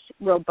nice,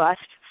 robust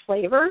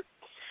flavor.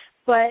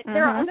 But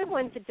there are other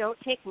ones that don't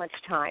take much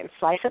time.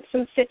 Slice up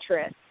some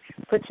citrus,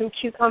 put some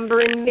cucumber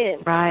and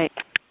mint. Right.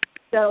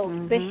 So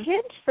the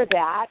hint for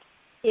that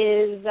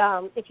is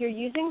if you're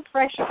using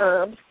fresh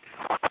herbs,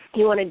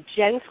 you want to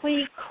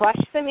gently crush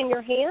them in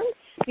your hand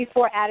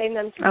before adding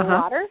them to the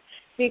water,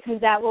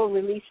 because that will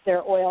release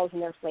their oils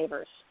and their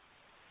flavors.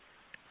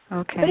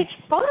 Okay. But it's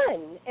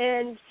fun,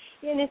 and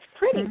it's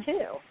pretty,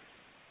 too.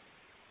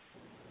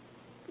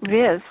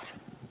 It is.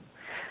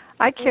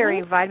 I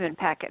carry vitamin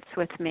packets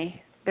with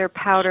me. They're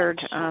powdered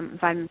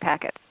vitamin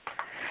packets.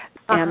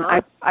 And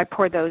I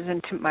pour those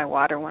into my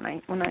water when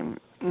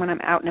I'm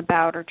out and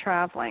about or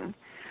traveling.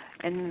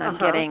 And I'm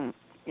getting,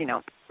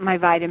 my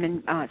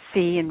vitamin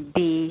C and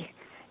B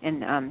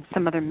and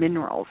some other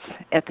minerals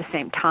at the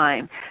same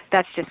time.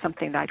 That's just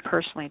something that I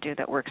personally do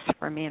that works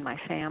for me and my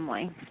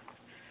family.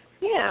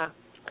 Yeah.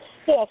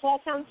 Yeah, so that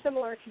sounds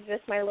similar to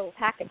just my little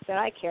packets that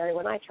I carry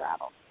when I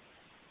travel.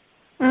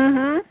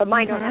 But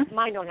mine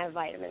don't have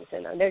vitamins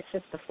in them. There's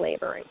just the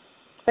flavoring.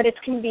 But it's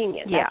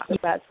convenient. Yeah.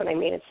 That's what I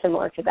mean. It's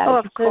similar to that. Oh,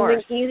 it's of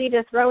course. Something easy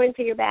to throw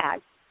into your bag.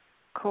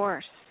 Of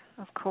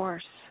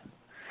course.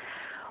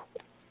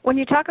 When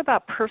you talk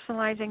about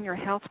personalizing your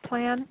health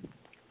plan,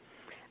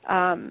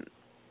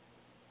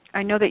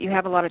 I know that you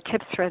have a lot of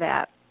tips for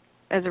that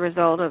as a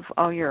result of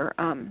all your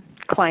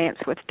clients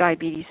with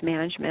diabetes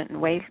management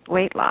and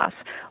weight loss.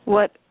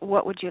 What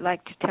would you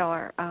like to tell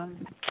our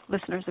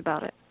listeners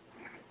about it?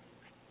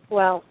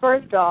 Well,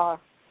 first off,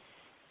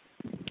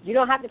 you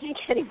don't have to take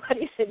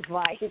anybody's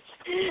advice.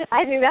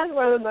 I think that's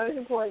one of the most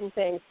important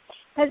things,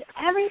 because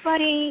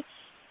everybody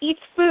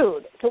eats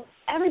food, so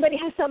everybody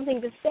has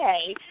something to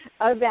say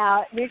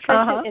about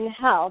nutrition and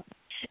health.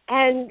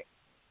 And,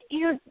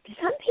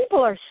 some people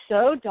are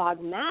so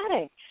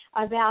dogmatic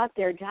about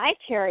their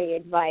dietary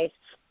advice,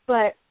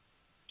 but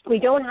we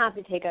don't have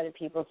to take other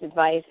people's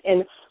advice.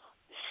 And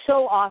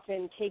so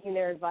often taking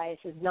their advice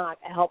is not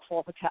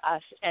helpful to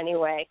us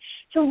anyway.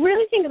 So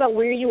really think about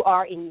where you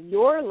are in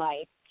your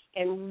life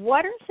and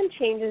what are some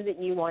changes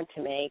that you want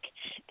to make.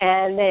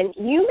 And then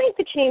you make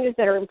the changes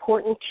that are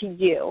important to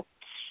you.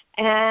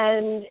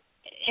 And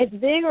as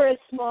big or as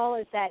small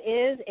as that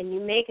is, and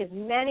you make as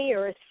many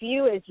or as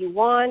few as you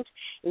want,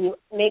 and you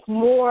make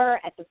more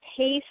at the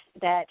pace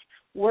that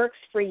works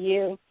for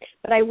you.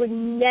 But I would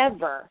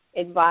never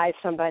advise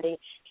somebody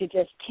to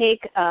just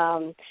take,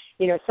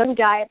 some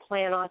diet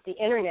plan off the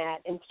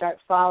internet and start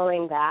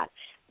following that.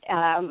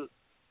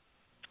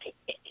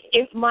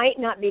 It might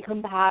not be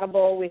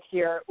compatible with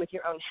your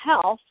own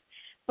health,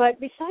 but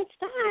besides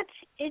that,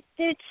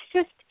 it's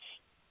just,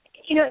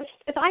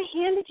 if I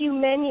handed you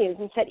menus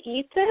and said,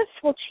 eat this,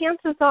 well,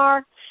 chances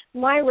are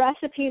my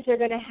recipes are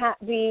going to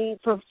be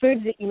for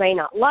foods that you may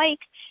not like.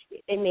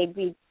 It may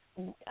be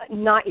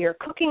not your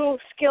cooking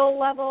skill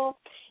level.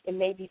 It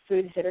may be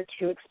foods that are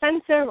too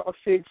expensive or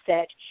foods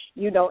that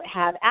you don't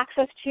have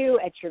access to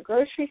at your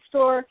grocery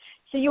store.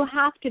 So you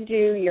have to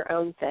do your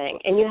own thing,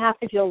 and you have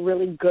to feel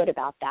really good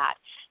about that.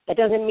 That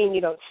doesn't mean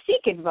you don't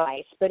seek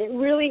advice, but it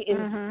really is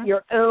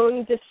your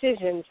own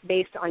decisions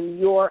based on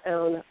your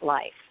own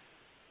life.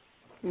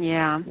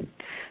 Yeah.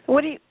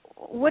 What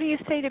do you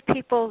say to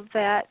people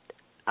that,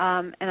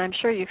 and I'm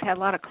sure you've had a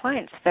lot of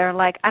clients, they're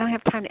like, I don't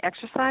have time to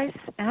exercise,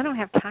 and I don't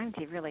have time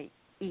to really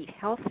eat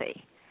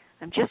healthy.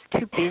 I'm just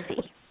too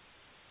busy.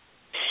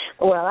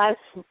 Well,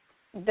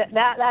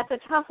 that's a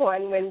tough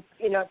one when,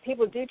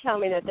 people do tell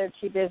me that they're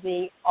too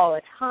busy all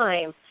the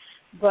time,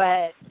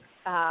 but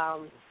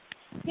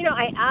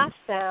I ask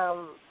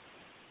them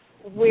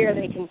where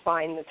they can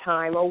find the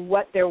time or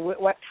what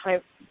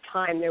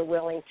time they're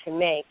willing to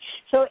make.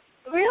 So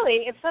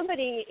really, if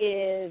somebody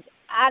is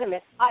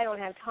adamant, I don't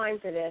have time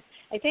for this,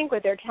 I think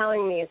what they're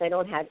telling me is they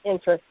don't have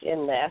interest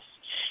in this.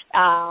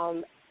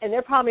 And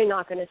they're probably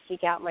not going to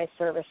seek out my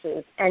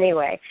services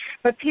anyway.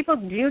 But people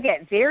do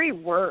get very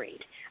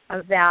worried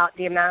about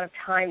the amount of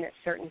time that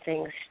certain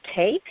things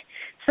take.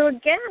 So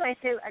again, I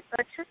say,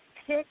 let's just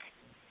pick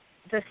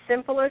the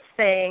simplest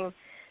thing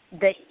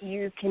that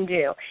you can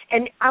do.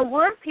 And I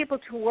want people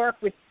to work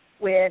with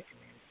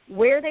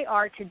where they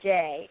are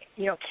today.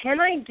 Can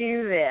I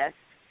do this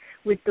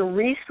with the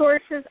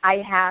resources I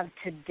have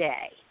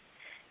today?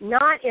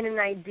 Not in an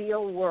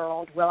ideal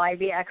world will I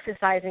be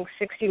exercising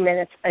 60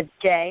 minutes a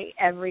day,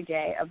 every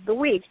day of the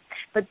week.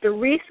 But the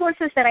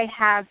resources that I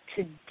have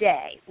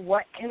today,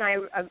 what can I,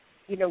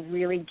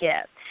 really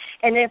give?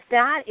 And if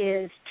that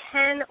is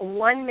 10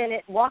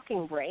 one-minute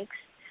walking breaks,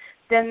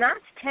 then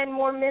that's 10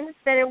 more minutes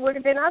than it would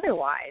have been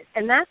otherwise.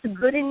 And that's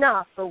good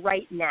enough for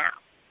right now.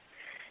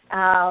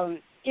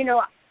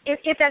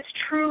 If that's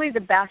truly the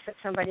best that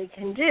somebody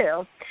can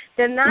do,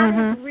 then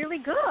that is really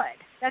good.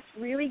 That's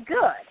really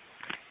good.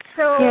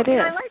 So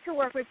I like to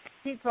work with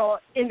people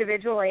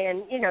individually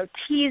and,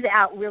 tease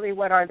out really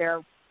what are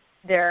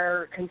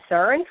their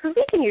concerns, because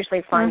we can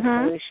usually find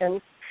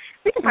solutions.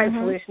 We can find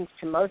solutions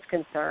to most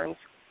concerns.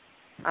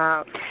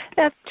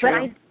 That's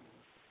true.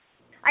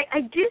 But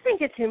I do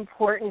think it's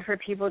important for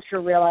people to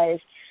realize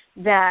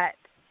that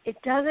it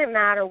doesn't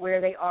matter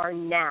where they are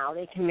now.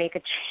 They can make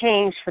a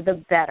change for the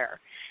better.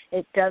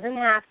 It doesn't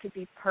have to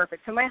be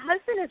perfect. So my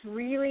husband is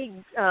really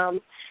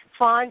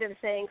fond of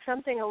saying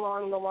something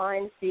along the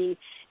lines, the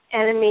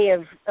enemy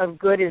of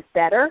good is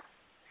better.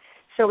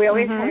 So we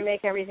always try to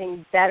make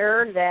everything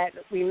better, that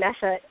we mess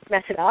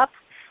it up,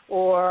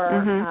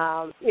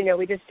 or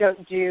we just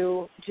don't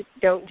do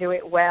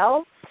it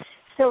well.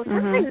 So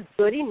sometimes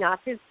good enough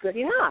is good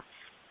enough.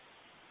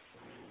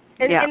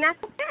 And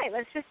that's okay.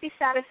 Let's just be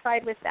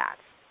satisfied with that.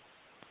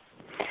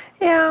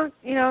 Yeah,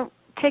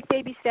 take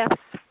baby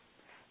steps.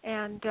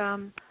 And,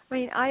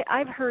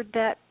 I've heard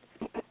that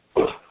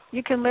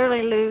you can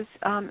literally lose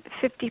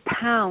 50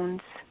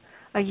 pounds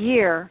a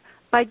year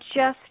by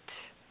just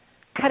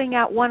cutting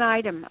out one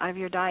item of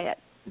your diet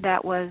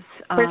that was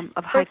of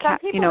high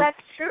that's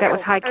true. That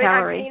was high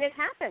calorie. I've seen it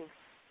happen.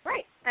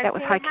 Right. That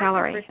was high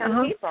calorie for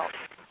some people.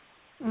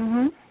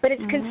 But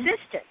it's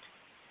consistent.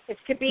 It's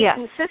to be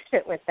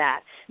consistent with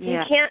that. You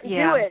can't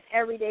do it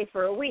every day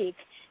for a week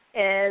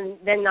and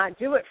then not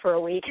do it for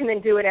a week and then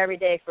do it every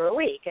day for a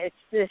week.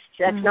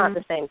 That's not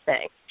the same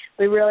thing.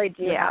 We really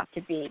do have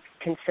to be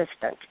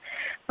consistent.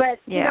 But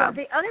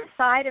the other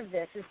side of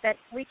this is that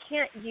we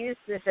can't use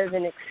this as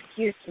an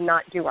excuse to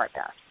not do our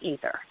best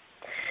either.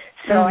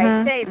 So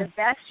I say the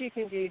best you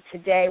can do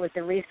today with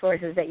the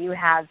resources that you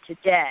have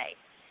today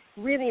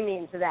really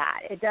means that.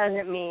 It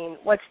doesn't mean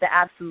what's the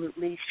absolute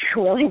least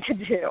you're willing to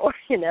do,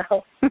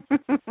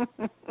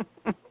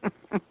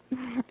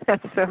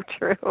 That's so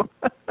true.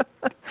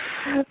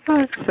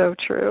 That's so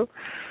true.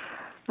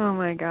 Oh,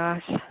 my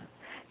gosh.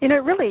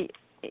 Really,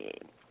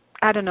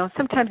 I don't know,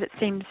 sometimes it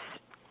seems,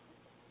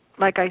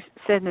 like I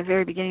said in the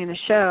very beginning of the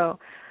show,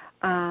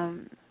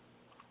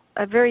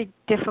 a very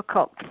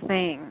difficult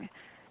thing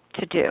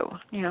to do,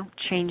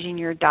 changing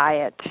your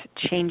diet,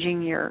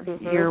 changing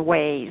your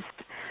ways.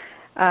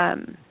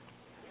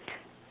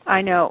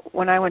 I know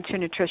when I went to a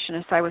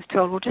nutritionist, I was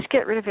told, well, just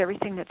get rid of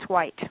everything that's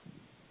white.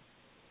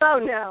 Oh,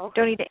 no.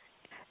 Don't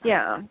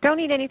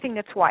eat anything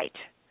that's white.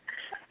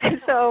 And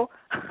so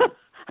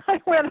I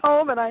went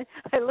home and I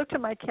looked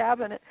in my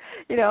cabinet,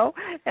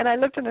 and I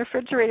looked in the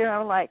refrigerator and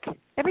I'm like,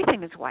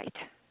 everything is white.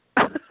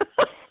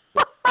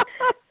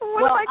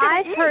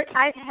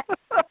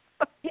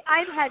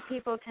 I've had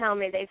people tell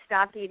me they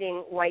stopped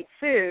eating white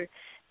food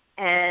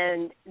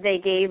and they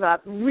gave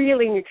up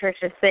really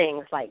nutritious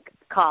things like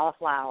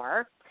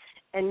cauliflower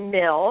and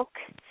milk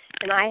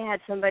and I had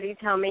somebody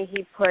tell me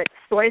he put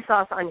soy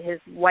sauce on his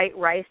white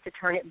rice to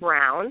turn it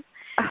brown.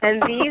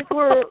 And these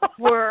were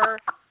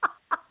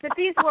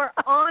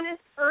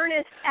honest,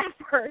 earnest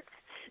efforts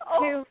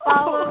to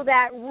follow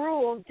that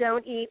rule,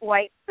 don't eat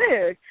white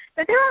food.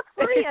 But there are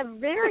plenty of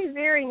very,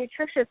 very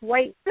nutritious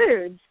white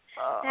foods.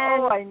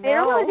 And I know. I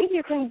don't really think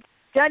you can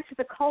judge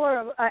the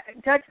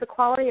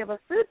quality of a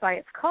food by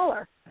its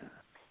color.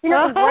 You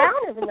know,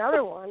 brown is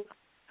another one.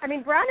 I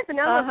mean, brown is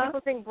another one.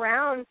 People think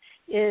brown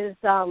is,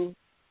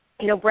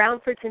 brown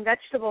fruits and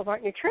vegetables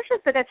aren't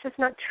nutritious, but that's just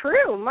not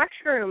true.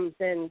 Mushrooms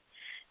and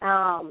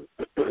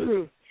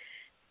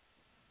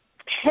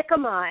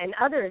jicama and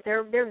others,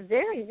 they're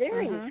very,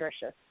 very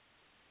nutritious.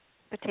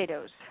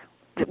 Potatoes,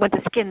 when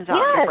the skin's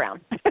off, they're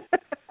brown.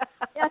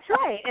 That's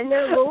right, and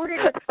they're loaded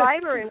with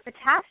fiber and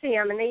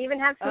potassium, and they even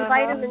have some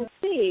vitamin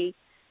C.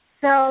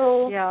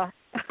 So,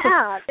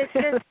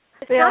 it's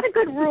not a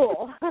good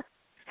rule.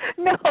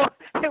 No,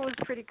 it was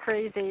pretty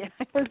crazy.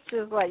 It was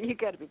just like, you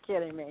got to be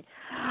kidding me.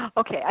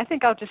 Okay, I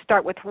think I'll just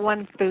start with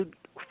one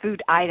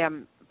food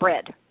item,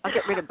 bread. I'll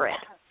get rid of bread.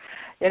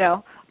 You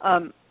know,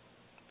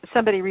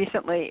 somebody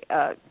recently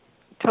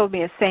told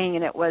me a saying,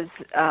 and it was,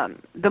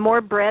 the more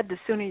bread, the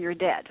sooner you're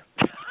dead.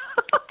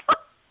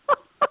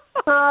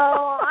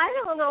 Oh, I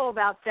don't know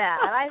about that.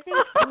 I think,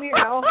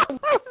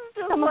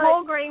 some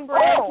whole grain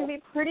bread can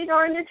be pretty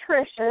darn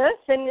nutritious,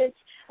 and it's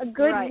a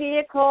good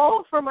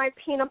vehicle for my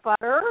peanut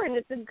butter, and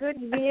it's a good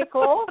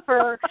vehicle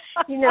for,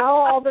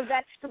 all the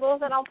vegetables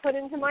that I'll put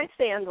into my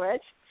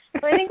sandwich.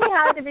 So I think we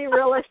have to be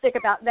realistic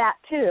about that,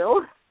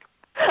 too.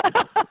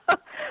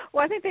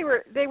 Well, I think they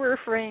were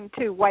referring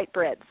to white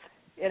breads,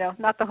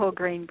 not the whole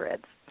grain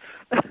breads.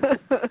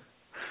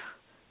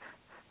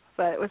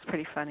 But it was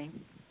pretty funny.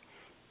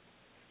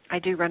 I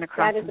do run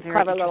across some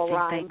very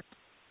interesting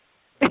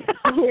things.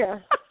 Yeah.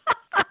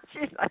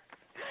 She's like,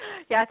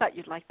 I thought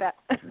you'd like that.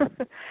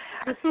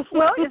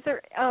 Well,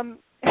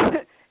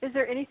 is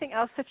there anything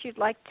else that you'd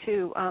like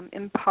to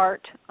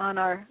impart on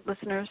our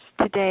listeners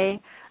today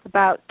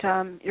about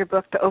your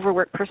book, The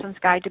Overworked Person's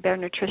Guide to Better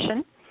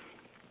Nutrition?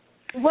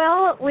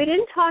 Well, we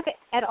didn't talk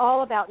at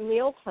all about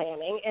meal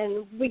planning,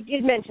 and we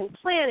did mention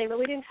planning, but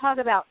we didn't talk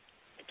about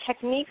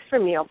techniques for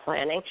meal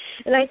planning,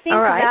 and I think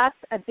that's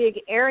a big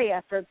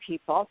area for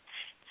people.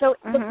 So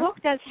the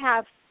book does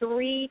have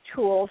 3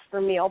 tools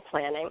for meal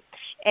planning,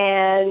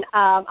 and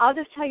I'll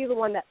just tell you the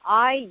one that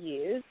I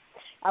use.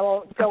 I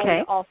won't go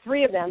into all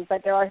 3 of them,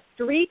 but there are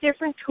 3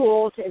 different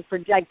tools for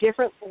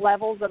different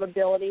levels of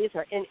abilities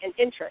or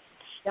interest.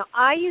 Now,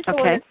 I use the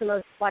one that's the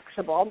most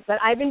flexible, but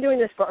I've been doing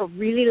this for a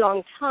really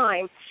long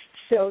time,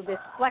 so this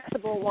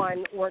flexible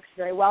one works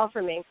very well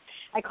for me.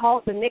 I call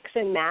it the Mix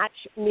and Match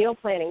Meal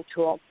Planning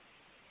Tool,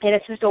 and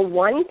it's just a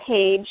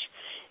 1-page,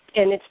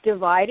 and it's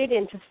divided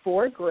into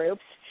 4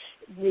 groups: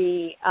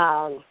 the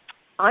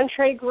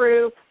entree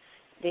group,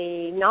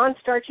 the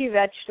non-starchy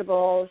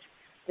vegetables,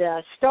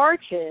 the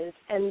starches,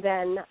 and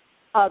then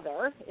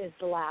other is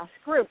the last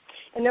group.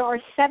 And there are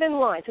 7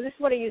 lines. So this is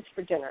what I use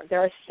for dinner.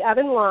 There are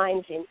 7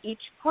 lines in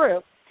each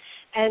group,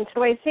 and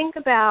so I think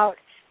about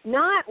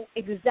not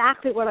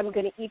exactly what I'm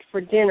going to eat for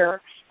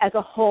dinner as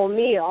a whole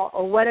meal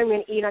or what I'm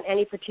going to eat on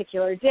any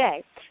particular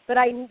day, but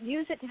I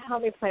use it to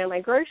help me plan my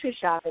grocery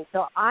shopping.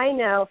 So I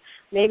know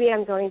maybe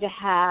I'm going to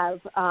have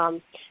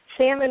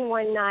salmon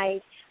one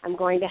night, I'm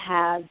going to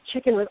have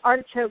chicken with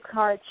artichoke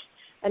hearts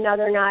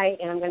another night,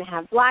 and I'm going to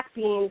have black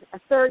beans a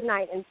third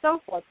night, and so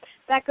forth.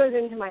 That goes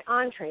into my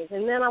entrees,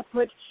 and then I'll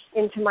put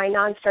into my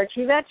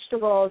non-starchy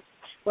vegetables.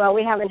 Well,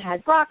 we haven't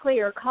had broccoli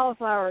or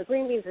cauliflower or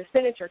green beans or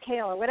spinach or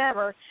kale or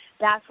whatever.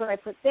 That's what I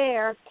put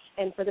there.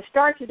 And for the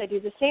starches, I do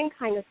the same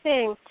kind of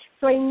thing.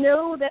 So I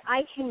know that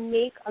I can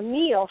make a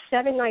meal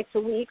 7 nights a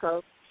week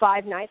or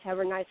 5 nights,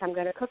 however nights I'm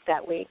going to cook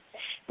that week,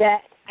 that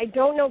I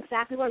don't know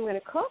exactly what I'm going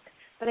to cook,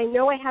 but I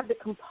know I have the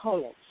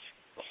components.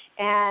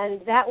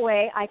 And that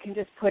way I can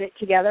just put it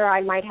together.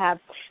 I might have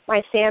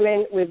my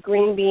salmon with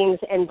green beans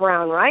and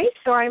brown rice,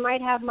 or I might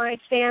have my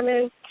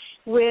salmon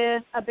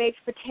with a baked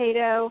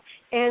potato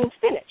and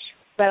spinach.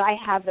 But I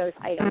have those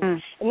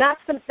items. And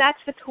that's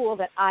the tool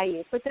that I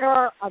use. But there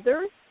are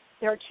others.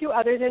 There are 2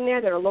 others in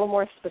there that are a little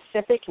more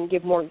specific and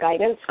give more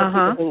guidance for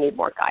people who need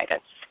more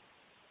guidance.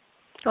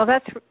 Well,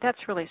 that's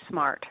really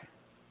smart.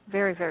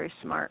 Very, very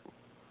smart.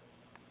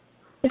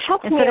 It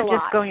helps instead me a of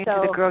lot. Just going into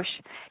the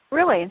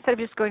instead of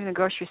just going to the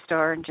grocery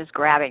store and just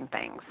grabbing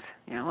things.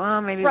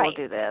 Maybe we'll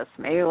do this,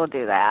 maybe we'll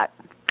do that.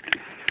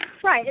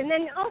 Right, and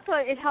then also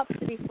it helps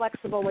to be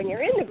flexible when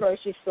you're in the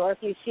grocery store. If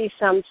you see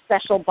some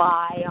special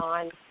buy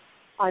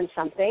on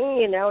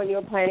something, and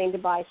you're planning to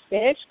buy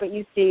spinach, but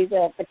you see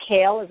the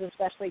kale is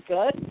especially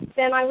good,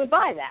 then I would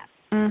buy that.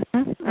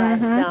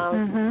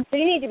 So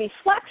you need to be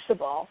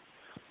flexible,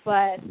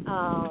 but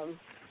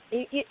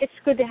it's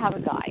good to have a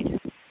guide.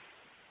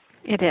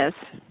 It is.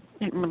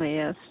 It really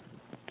is.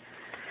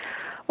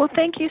 Well,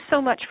 thank you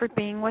so much for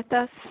being with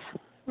us.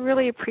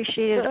 Really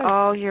appreciated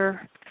all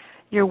your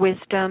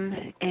wisdom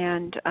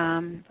and,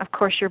 of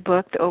course, your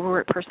book, The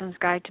Overworked Person's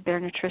Guide to Better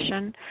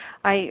Nutrition.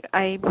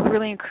 I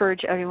really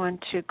encourage everyone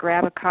to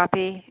grab a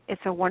copy.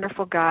 It's a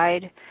wonderful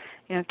guide,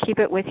 keep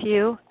it with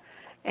you.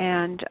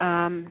 And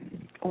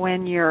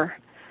when you're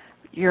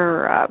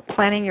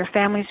planning your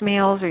family's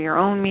meals or your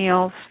own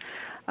meals,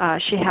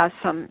 she has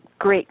some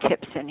great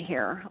tips in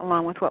here,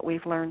 along with what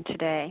we've learned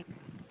today.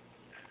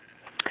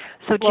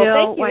 So, Jill,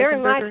 thank you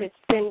very much.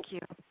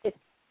 It's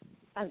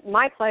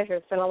my pleasure.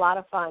 It's been a lot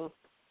of fun.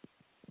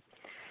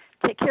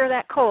 Take care of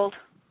that cold.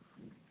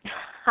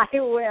 I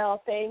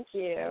will. Thank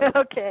you.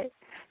 Okay.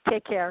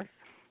 Take care.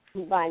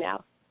 Bye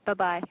now.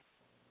 Bye-bye.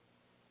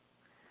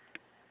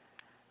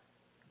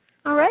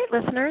 All right,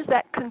 listeners,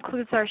 that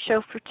concludes our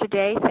show for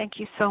today. Thank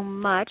you so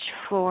much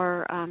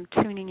for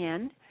tuning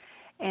in.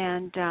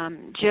 And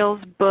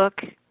Jill's book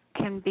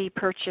can be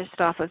purchased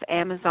off of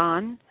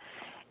Amazon.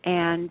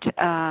 And,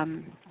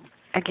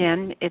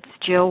 again, it's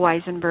Jill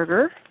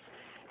Weisenberger.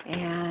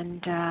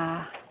 And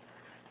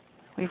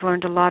we've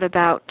learned a lot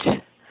about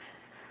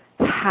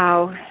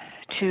how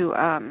to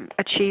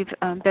achieve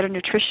better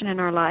nutrition in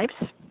our lives.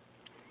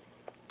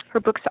 Her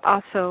book's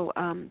also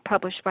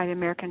published by the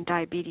American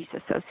Diabetes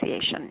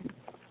Association.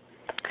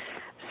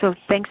 So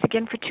thanks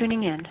again for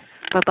tuning in.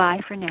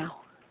 Bye-bye for now.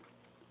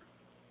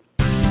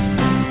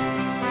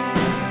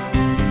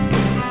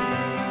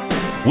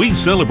 We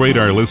celebrate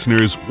our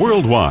listeners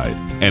worldwide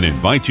and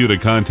invite you to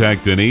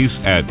contact Denise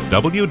at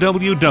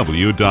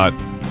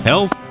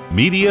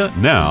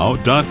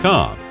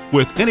www.healthmedianow.com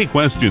with any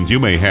questions you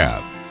may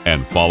have,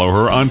 and follow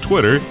her on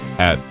Twitter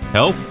at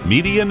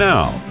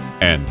HealthMediaNow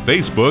and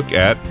Facebook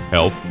at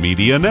Health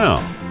Media Now.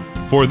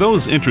 For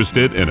those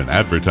interested in an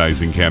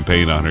advertising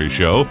campaign on her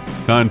show,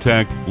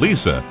 contact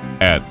Lisa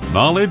at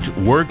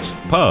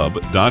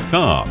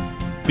KnowledgeWorksPub.com.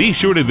 Be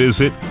sure to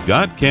visit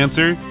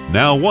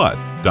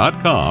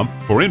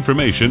GotCancerNowWhat.com for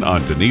information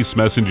on Denise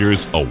Messenger's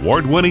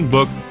award-winning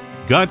book,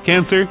 Got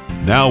Cancer?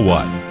 Now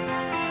What?